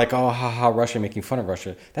they were like, oh, haha, Russia, making fun of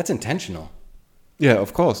Russia. That's intentional. Yeah,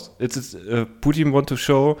 of course. It's Putin want to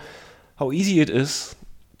show how easy it is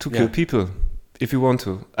to kill people if you want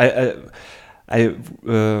to. I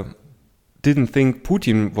didn't think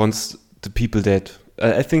Putin wants the people dead.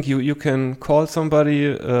 I think you can call somebody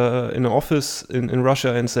in an office in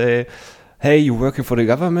Russia and say, hey, you working for the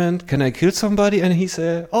government? Can I kill somebody? And he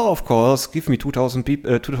said, oh, of course, give me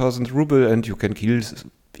 2,000 ruble and you can kill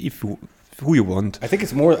who you want. I think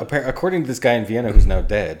it's more, according to this guy in Vienna who's now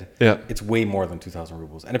dead, Yeah. it's way more than 2,000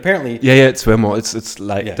 rubles. And apparently... Yeah, it's way more. It's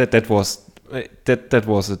like, Yeah. that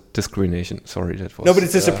was a discrimination. Sorry, that was... No, but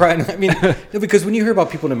it's a surprise. I mean, no, because when you hear about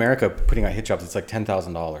people in America putting out hit jobs, it's like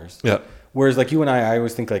 $10,000. Yeah. Whereas like you and I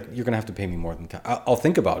always think like, you're going to have to pay me more than 10. I'll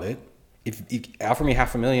think about it. If you offer me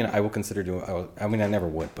 $500,000, I will consider doing. I mean, I never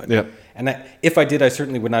would, but Yeah. And if I did, I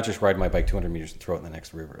certainly would not just ride my bike 200 meters and throw it in the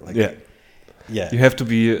next river. Like, Yeah. yeah. You have to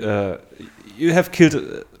be... you have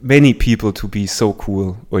killed many people to be so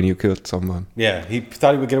cool when you killed someone. Yeah, he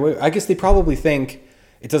thought he would get away. I guess they probably think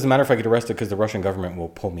it doesn't matter if I get arrested because the Russian government will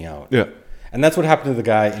pull me out. Yeah. And that's what happened to the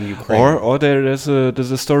guy in Ukraine. Or there's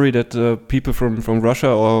a story that people from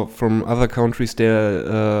Russia or from other countries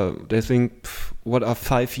they think, what are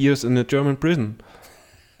 5 years in a German prison?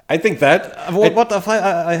 I think that. What are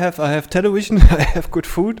I have television, I have good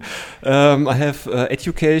food, I have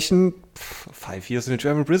education. 5 years in a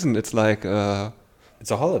German prison. It's like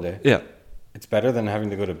it's a holiday. Yeah. It's better than having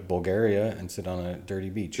to go to Bulgaria and sit on a dirty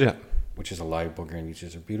beach. Yeah. Which is a lie. Bulgarian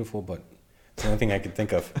beaches are beautiful, but it's the only thing I could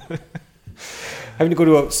think of. Having to go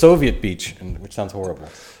to a Soviet beach, which sounds horrible.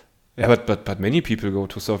 Yeah, but many people go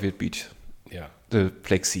to Soviet beach. Yeah. The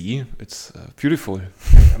Black Sea, it's beautiful.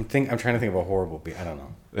 I'm trying to think of a horrible beach. I don't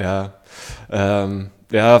know. Yeah.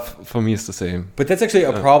 For me it's the same. But that's actually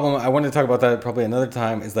a problem. I wanted to talk about that probably another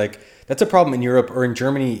time. Is like that's a problem in Europe or in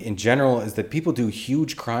Germany in general. Is that people do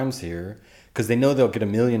huge crimes here because they know they'll get $1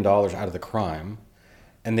 million out of the crime,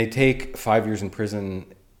 and they take 5 years in prison.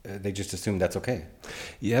 They just assume that's okay.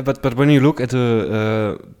 Yeah, but when you look at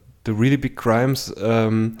the really big crimes,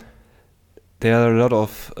 there are a lot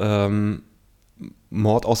of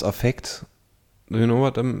Mord aus Affekt. Do you know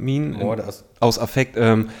what I mean? Mord aus Affekt.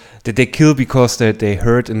 That they kill because they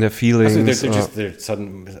hurt in their feelings. So they're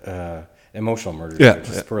sudden emotional murders. Yeah,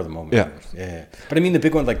 just spur of the moment. Yeah. Murders. Yeah. But I mean the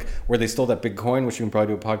big one, like where they stole that big coin, which you can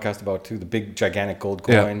probably do a podcast about too. The big gigantic gold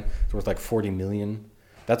coin, it's worth like 40 million.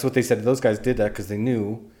 That's what they said. Those guys did that because they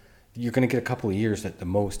knew you're going to get a couple of years at the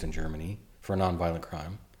most in Germany for a non-violent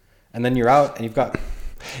crime, and then you're out and you've got.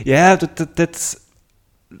 Yeah, that's.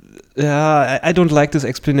 Yeah, I don't like this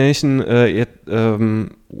explanation yet.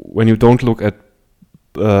 When you don't look at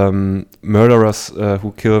murderers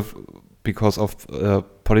who kill because of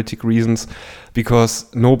politic reasons, because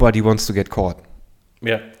nobody wants to get caught.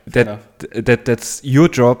 Yeah, that's your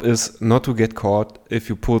job is not to get caught if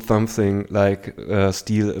you pull something like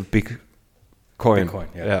steal a big coin. Big coin,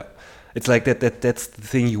 yeah. It's like that's the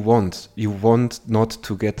thing you want. You want not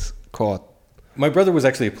to get caught. My brother was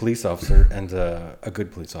actually a police officer and a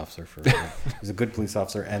good police officer. He was a good police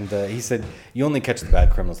officer, and he said you only catch the bad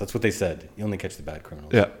criminals. That's what they said. You only catch the bad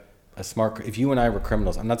criminals. Yeah. If you and I were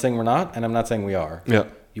criminals, I'm not saying we're not, and I'm not saying we are. Yeah.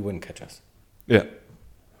 You wouldn't catch us. Yeah.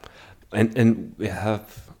 And we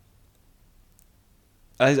have.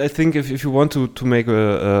 I think if you want to make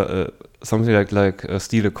a something like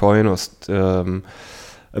steal a coin or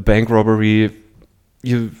a bank robbery,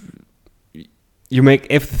 you make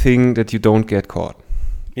everything that you don't get caught.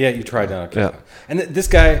 Yeah, you try to. Yeah. And this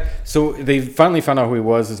guy, so they finally found out who he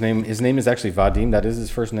was. His name is actually Vadim. That is his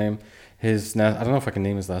first name. I don't know if I can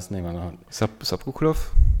name his last name. I don't know.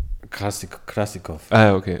 Saprukulov? Krasikov.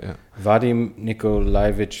 Okay. Yeah. Vadim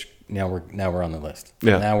Nikolaevich. Now we're on the list.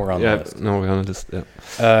 Yeah. Now we're on the list. Now we're on the list. Yeah.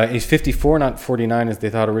 He's 54, not 49, as they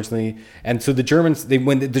thought originally. And so the Germans,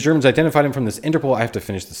 when the Germans identified him from this Interpol, I have to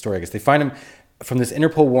finish the story. I guess they find him from this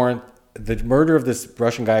Interpol warrant. The murder of this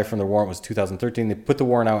Russian guy from the warrant was 2013. They put the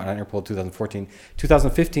warrant out on Interpol 2014.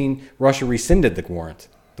 2015, Russia rescinded the warrant.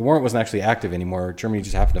 The warrant wasn't actually active anymore. Germany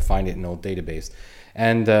just happened to find it in an old database.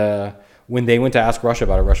 And when they went to ask Russia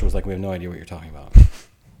about it, Russia was like, we have no idea what you're talking about.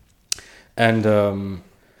 And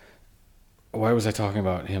why was I talking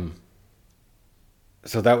about him?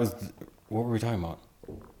 So that was... What were we talking about?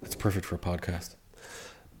 It's perfect for a podcast.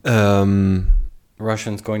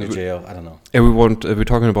 Russians going to jail. I don't know. We're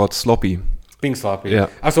talking about sloppy. Being sloppy. Yeah.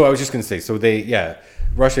 So I was just going to say,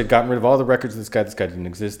 Russia had gotten rid of all the records of this guy. This guy didn't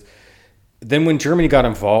exist. Then when Germany got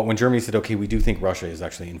involved, when Germany said, okay, we do think Russia is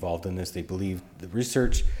actually involved in this, they believed the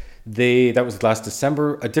research. That was last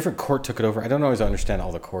December. A different court took it over. I don't always understand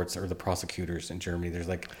all the courts or the prosecutors in Germany. There's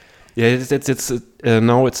like... Yeah, it's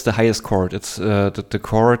now it's the highest court. It's the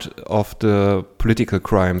court of the political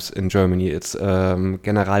crimes in Germany. It's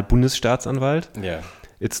Generalbundesstaatsanwalt. Yeah.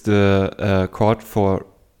 It's the court for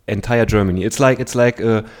entire Germany. It's like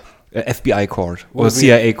a FBI court or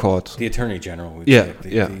CIA court. The Attorney General. Yeah,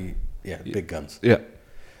 big guns. Yeah.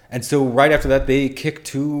 And so right after that, they kick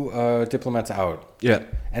 2 diplomats out. Yeah.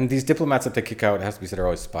 And these diplomats that they kick out, it has to be said, are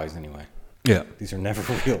always spies anyway. Yeah. These are never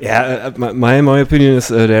real. Yeah, my opinion is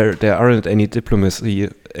there aren't any diplomacy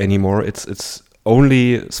anymore. It's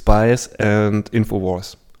only spies and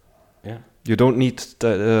InfoWars. Yeah. You don't need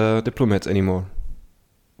diplomats anymore.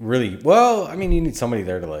 Really? Well, I mean, you need somebody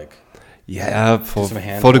there to like. Yeah, for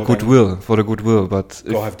the goodwill, but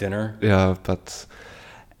go have dinner. Yeah, but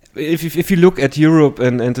if you look at Europe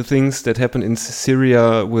and the things that happen in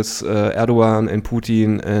Syria with Erdogan and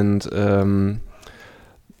Putin and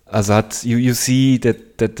Assad, you see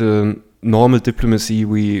that the normal diplomacy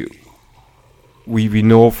we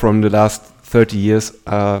know from the last 30 years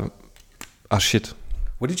are shit.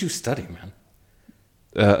 What did you study, man?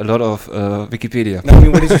 A lot of Wikipedia. No, I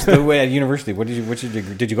mean, what did you study at university?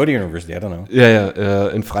 Did you go to university? I don't know.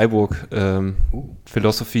 Yeah, in Freiburg,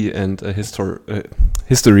 philosophy and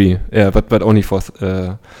history. Yeah, but only for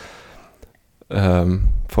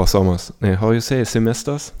summers. How you say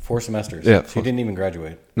semesters? 4 semesters. Yeah, so you didn't even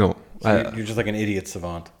graduate. No, so you're just like an idiot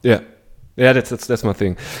savant. Yeah, that's my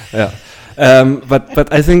thing. Yeah,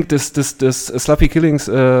 but I think this sloppy killings.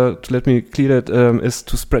 Let me clear that is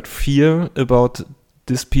to spread fear about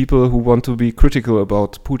these people who want to be critical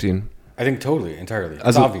about Putin. I think totally, entirely.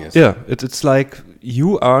 It's obvious. Yeah, it's like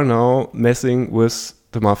you are now messing with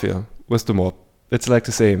the mafia, with the mob. It's like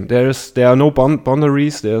the same. There are no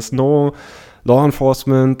boundaries. There's no law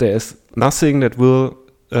enforcement. There's nothing that will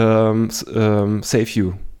save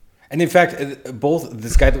you. And in fact, both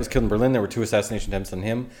this guy that was killed in Berlin, there were 2 assassination attempts on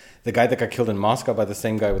him. The guy that got killed in Moscow by the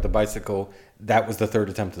same guy with the bicycle, that was the 3rd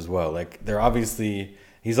attempt as well. Like they're obviously,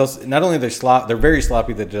 he's also not only they're very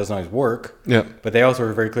sloppy that it doesn't always work. Yeah. But they also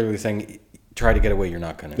are very clearly saying, try to get away, you're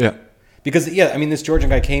not gonna. Yeah. Because I mean, this Georgian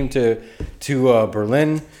guy came to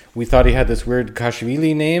Berlin. We thought he had this weird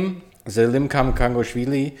Kashvili name, Zelim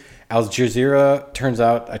Kamkangoshvili. Al Jazeera, turns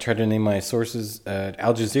out, I tried to name my sources.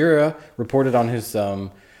 Al Jazeera reported on his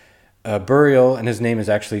burial, and his name is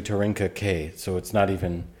actually Tarinka K. So it's not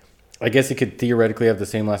even. I guess he could theoretically have the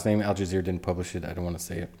same last name. Al Jazeera didn't publish it. I don't want to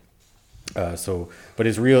say it. But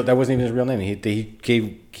that wasn't even his real name. He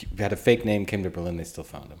had a fake name. Came to Berlin. They still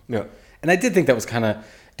found him. Yeah. And I did think that was kind of,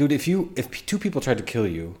 dude. If 2 people tried to kill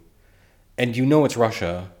you, and you know it's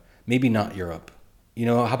Russia, maybe not Europe. You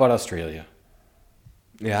know, how about Australia?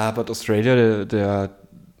 Yeah, but Australia,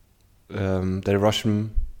 they're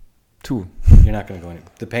Russian too. You're not going to go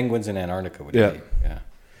anywhere. The penguins in Antarctica would be.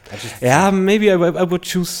 Yeah. Maybe I would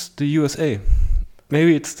choose the USA.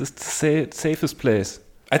 Maybe it's the safest place.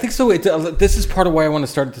 I think so. This is part of why I want to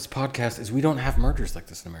start this podcast. Is we don't have murders like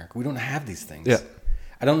this in America. We don't have these things. Yeah.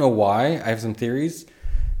 I don't know why. I have some theories.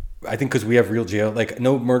 I think because we have real jail. Like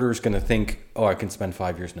no murderer is going to think, oh, I can spend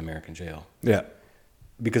 5 years in American jail. Yeah.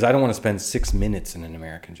 Because I don't want to spend 6 minutes in an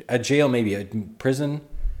American jail. A jail, maybe. A prison,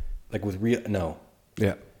 like with real. No.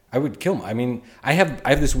 Yeah. I would kill him. I mean, I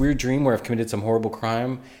have this weird dream where I've committed some horrible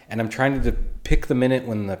crime, and I'm trying to pick the minute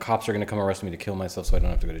when the cops are going to come arrest me to kill myself, so I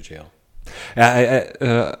don't have to go to jail.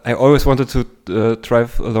 Yeah, I always wanted to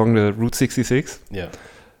drive along the Route 66. Yeah.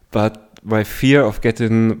 But my fear of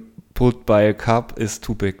getting pulled by a cop is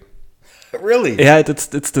too big. Really? Yeah, it's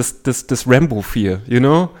this Rambo fear, you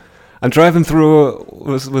know? I'm driving through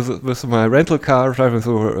with my rental car, driving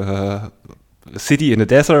through a city in the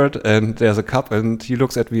desert, and there's a cop, and he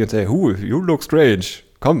looks at me and says, "Ooh, you look strange.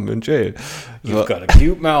 Come in jail." You've got a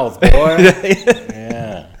cute mouth, boy.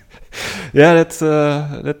 Yeah. Yeah,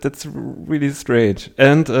 that's really strange.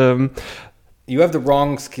 And you have the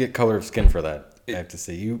wrong color of skin for that. I have to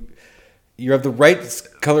say, you have the right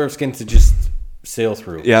color of skin to just sail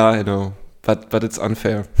through. Yeah, I know, but it's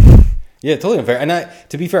unfair. Yeah, totally unfair. And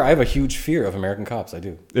to be fair, I have a huge fear of American cops. I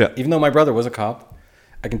do. Yeah. Even though my brother was a cop,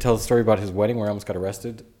 I can tell the story about his wedding where I almost got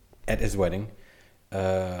arrested at his wedding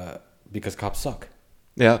because cops suck.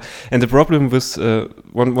 Yeah, and the problem with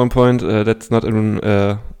one point that's not even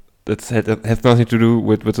has nothing to do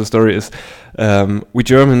with the story is we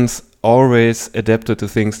Germans always adapted to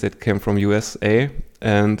things that came from USA,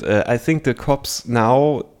 and I think the cops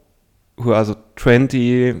now who are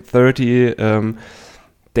 20, 30,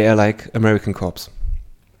 they are like American cops.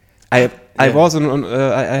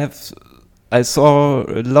 I saw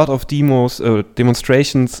a lot of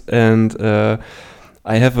demonstrations, and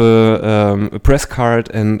I have a press card,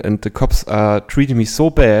 and the cops are treating me so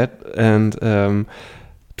bad. And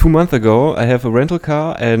 2 months ago, I have a rental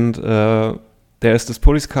car, and there's this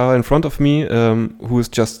police car in front of me who is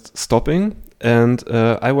just stopping, and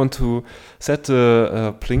I want to set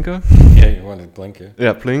the blinker. Yeah, you want to blink, yeah.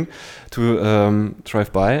 Yeah, blink to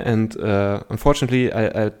drive by, and unfortunately,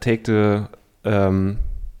 I take the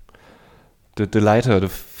the lighter, the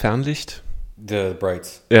Fernlicht. The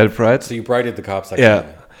brights. Yeah, the brights. So you brighted the cops. Yeah,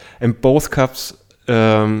 and both cops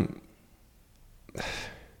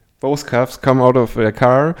come out of their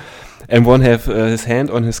car, and one have his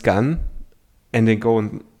hand on his gun, and they go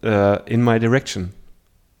in my direction.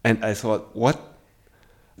 And I thought, what?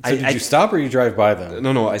 So did you stop or you drive by them?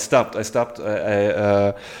 No, I stopped. I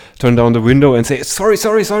turned down the window and say, sorry.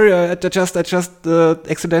 I just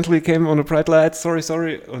accidentally came on a bright light.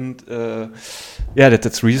 Sorry. And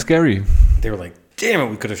that's really scary. They were like, damn it,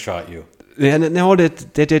 we could have shot you. Yeah, no,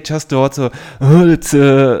 that they just thought so. Oh, it's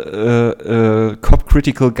a cop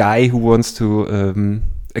critical guy who wants to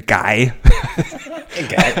a guy. A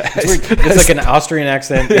guy. It's like an Austrian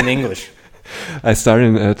accent in English. I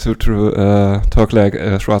started to talk like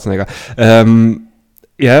Schwarzenegger.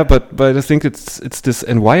 But I think it's this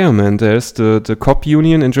environment. There's the cop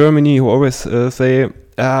union in Germany who always say,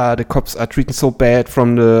 the cops are treated so bad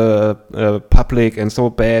from the public and so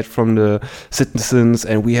bad from the citizens,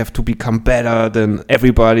 and we have to become better than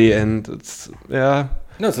everybody. And it's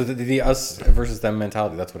No, so the us versus them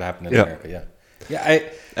mentality. That's what happened in America. Yeah.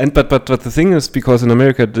 But the thing is, because in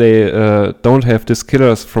America they don't have these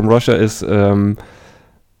killers from Russia, is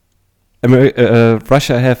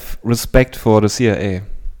Russia have respect for the CIA.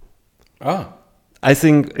 Oh. I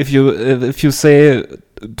think if you say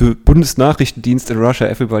the Bundesnachrichtendienst in Russia,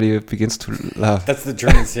 everybody begins to laugh. That's the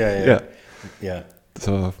German CIA. Yeah.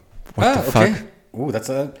 So what the fuck? Ooh,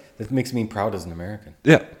 that makes me proud as an American.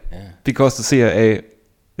 Yeah. Because the CIA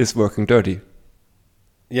is working dirty.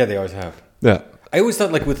 Yeah, they always have. Yeah. I always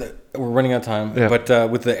thought, like, we're running out of time, but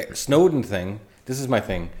with the Snowden thing, this is my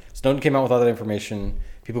thing. Snowden came out with all that information.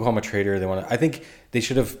 People call him a traitor. I think they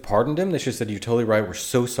should have pardoned him. They should have said, "You're totally right. We're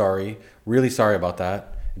so sorry. Really sorry about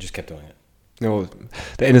that." And just kept doing it. No,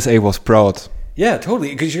 the NSA was proud. Yeah, totally.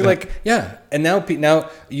 Because you're like, yeah. And now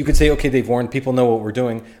you could say, okay, they've warned. People know what we're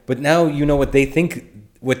doing. But now you know what they think,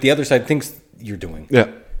 what the other side thinks you're doing. Yeah.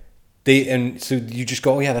 And so you just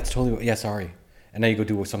go, oh, yeah, that's totally, yeah, sorry. And now you go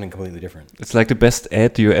do something completely different. It's like the best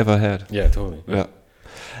ad you ever had. Yeah, totally. Yeah.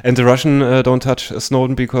 And the Russian don't touch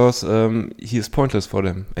Snowden because he is pointless for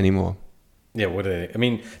them anymore. Yeah, what are they? I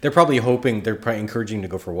mean, they're probably encouraging him to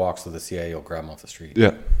go for walks so the CIA will grab him off the street.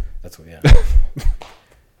 Yeah. That's what, yeah.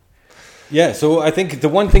 Yeah, so I think the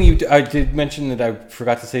one thing I did mention that I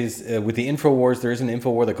forgot to say is with the InfoWars, there is an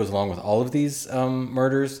InfoWar that goes along with all of these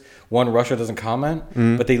murders. One, Russia doesn't comment,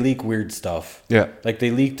 but they leak weird stuff. Yeah. Like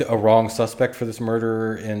they leaked a wrong suspect for this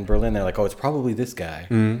murder in Berlin. They're like, oh, it's probably this guy.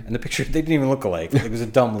 And the picture, they didn't even look alike. It was a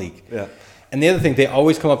dumb leak. Yeah. And the other thing, they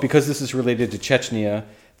always come up, because this is related to Chechnya,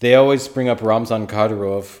 they always bring up Ramzan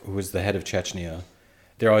Kadyrov, who was the head of Chechnya.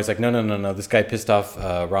 They're always like, no, this guy pissed off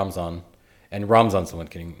Ramzan. And Ramzan's the one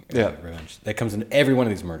getting revenge. That comes in every one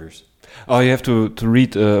of these murders. Oh, you have to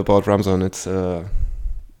read about Ramzan. It's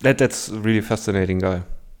that's a really fascinating guy.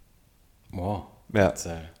 Wow. Yeah. It's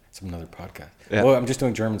another podcast. Yeah. Well, I'm just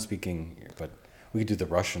doing German speaking, but we could do the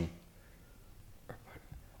Russian.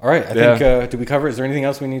 All right. I think, did we cover? Is there anything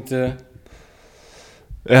else we need to?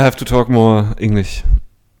 I have to talk more English.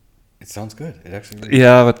 It sounds good. It actually.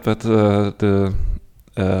 Really but the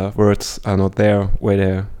words are not there where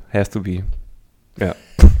they have to be. Yeah.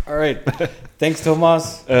 All right. Thanks,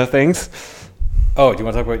 Thomas. Thanks. Oh, do you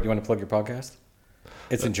want to plug your podcast?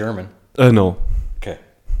 It's in German. No. Okay.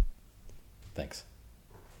 Thanks.